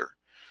microliter.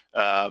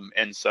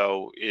 And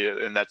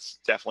that's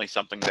definitely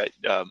something that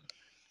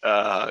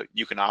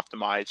you can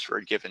optimize for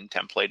a given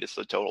template, is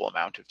the total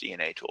amount of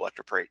DNA to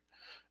electroporate.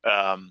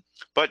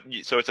 But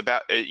so it's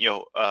about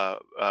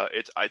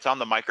it's on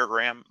the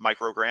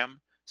microgram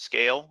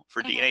scale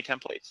for DNA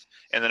templates,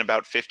 and then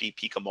about 50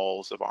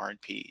 picomoles of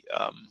RNP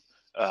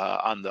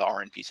on the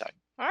RNP side.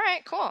 All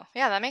right, cool.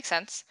 Yeah, that makes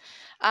sense.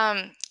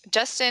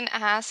 Justin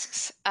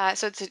asks,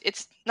 so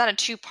it's not a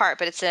two-part,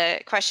 but it's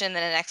a question and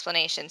then an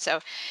explanation. So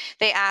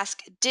they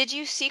ask, did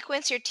you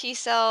sequence your T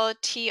cell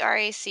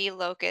TRAC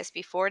locus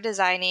before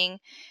designing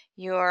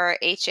your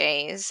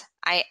HAs?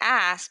 I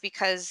ask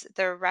because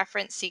the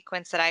reference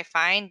sequence that I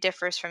find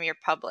differs from your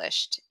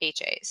published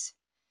HAs.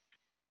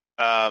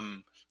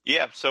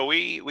 Yeah, so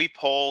we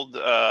pulled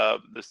the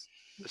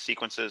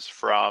sequences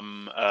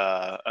from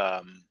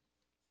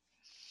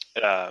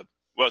so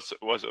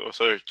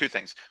there's two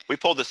things. We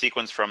pulled the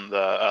sequence from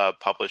the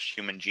published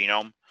human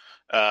genome,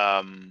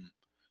 like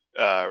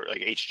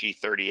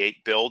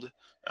HG38 build.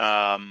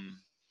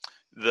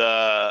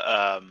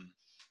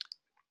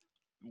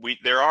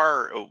 There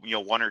are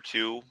 1 or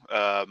 2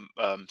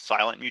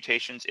 silent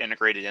mutations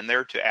integrated in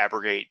there to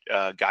abrogate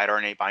guide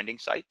RNA binding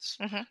sites.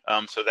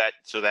 So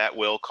that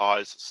will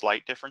cause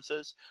slight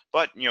differences.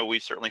 But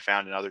we've certainly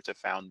found, and others have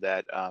found,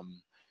 that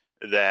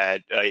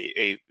that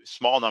a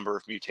small number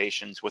of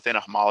mutations within a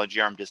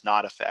homology arm does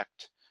not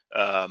affect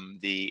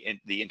the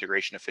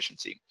integration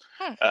efficiency.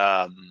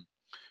 Beyond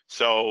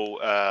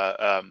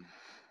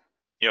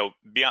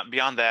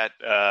that,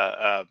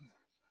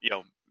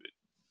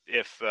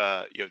 if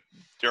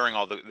during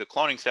all the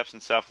cloning steps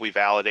and stuff, we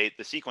validate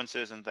the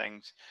sequences and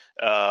things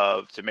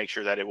to make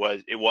sure that it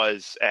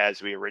was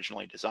as we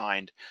originally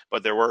designed.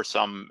 But there were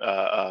some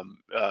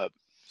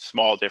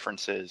small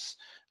differences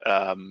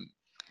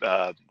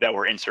that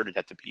were inserted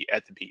at the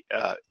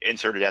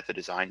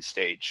design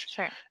stage.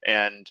 Sure.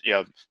 And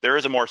there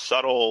is a more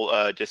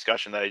subtle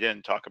discussion that I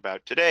didn't talk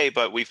about today,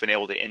 but we've been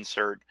able to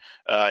insert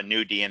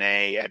new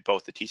DNA at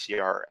both the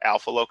TCR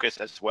alpha locus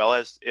as well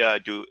as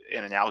do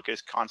an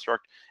analogous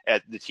construct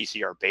at the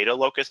TCR beta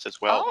locus as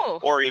well,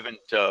 or even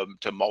to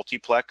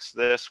multiplex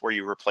this, where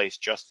you replace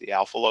just the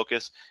alpha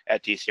locus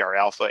at TCR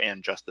alpha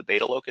and just the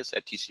beta locus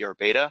at TCR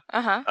beta.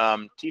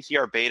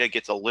 TCR beta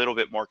gets a little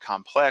bit more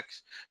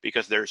complex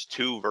because there's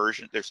two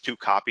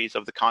copies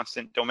of the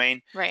constant domain,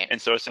 right?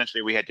 And so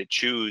essentially we had to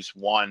choose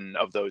one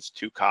of those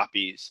two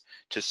copies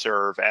to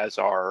serve as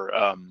our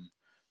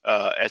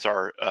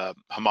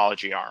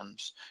homology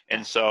arms.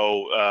 And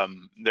so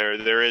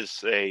there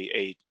is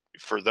a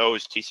for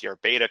those TCR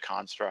beta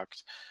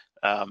constructs,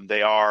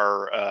 they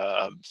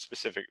are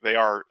specific. They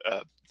are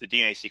the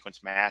DNA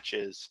sequence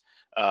matches.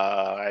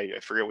 I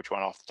forget which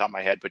one off the top of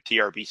my head, but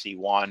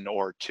TRBC1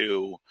 or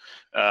 2,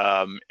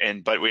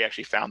 but we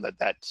actually found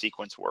that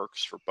sequence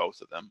works for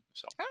both of them.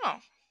 So. Oh,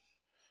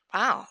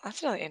 wow,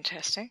 that's really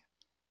interesting.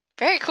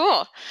 Very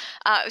cool.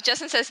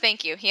 Justin says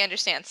thank you. He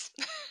understands,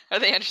 or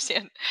they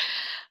understand.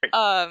 Great.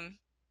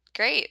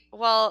 Great.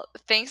 Well,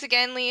 thanks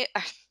again, Lee.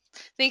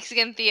 Thanks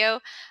again,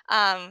 Theo,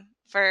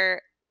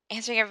 for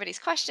answering everybody's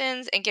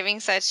questions and giving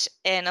such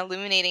an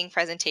illuminating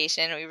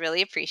presentation. We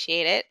really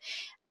appreciate it.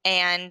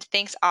 And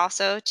thanks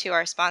also to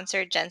our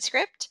sponsor,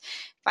 GenScript.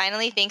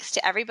 Finally, thanks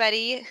to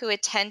everybody who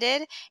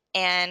attended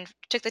and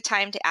took the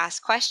time to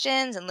ask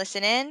questions and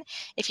listen in.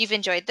 If you've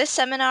enjoyed this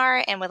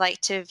seminar and would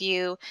like to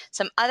view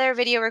some other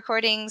video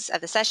recordings of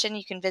the session,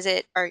 you can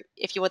visit, or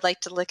if you would like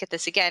to look at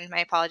this again, my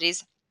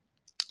apologies,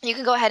 you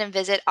can go ahead and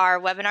visit our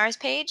webinars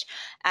page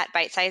at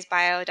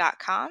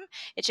bitesizebio.com.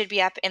 It should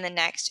be up in the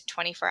next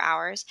 24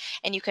 hours.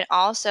 And you can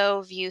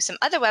also view some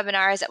other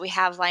webinars that we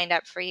have lined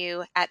up for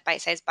you at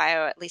Bitesize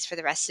Bio, at least for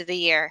the rest of the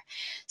year.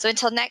 So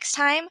until next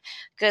time,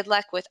 good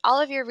luck with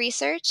all of your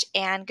research,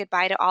 and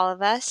goodbye to all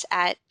of us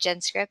at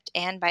GenScript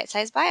and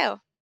Bitesize Bio.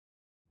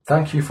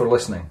 Thank you for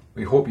listening.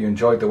 We hope you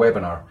enjoyed the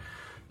webinar.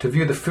 To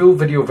view the full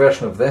video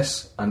version of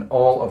this and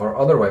all of our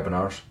other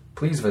webinars,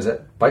 please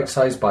visit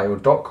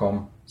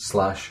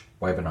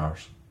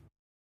bitesizebio.com/webinars.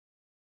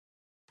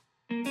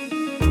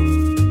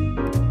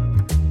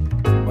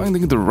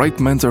 Finding the right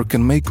mentor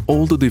can make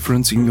all the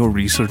difference in your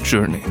research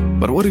journey.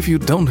 But what if you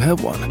don't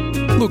have one?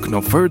 Look no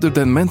further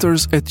than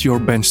Mentors at Your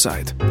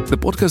Benchside, the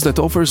podcast that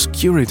offers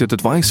curated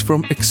advice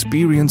from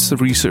experienced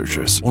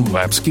researchers on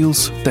lab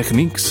skills,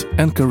 techniques,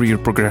 and career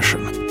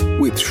progression.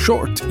 With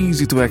short,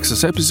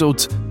 easy-to-access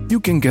episodes, you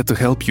can get the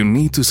help you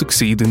need to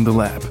succeed in the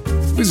lab.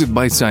 Visit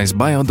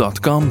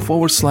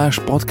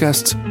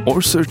bitesizebio.com/podcasts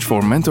or search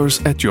for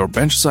Mentors at Your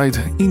Benchside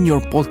in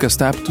your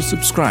podcast app to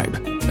subscribe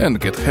and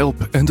get help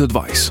and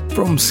advice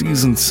from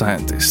seasoned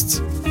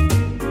scientists.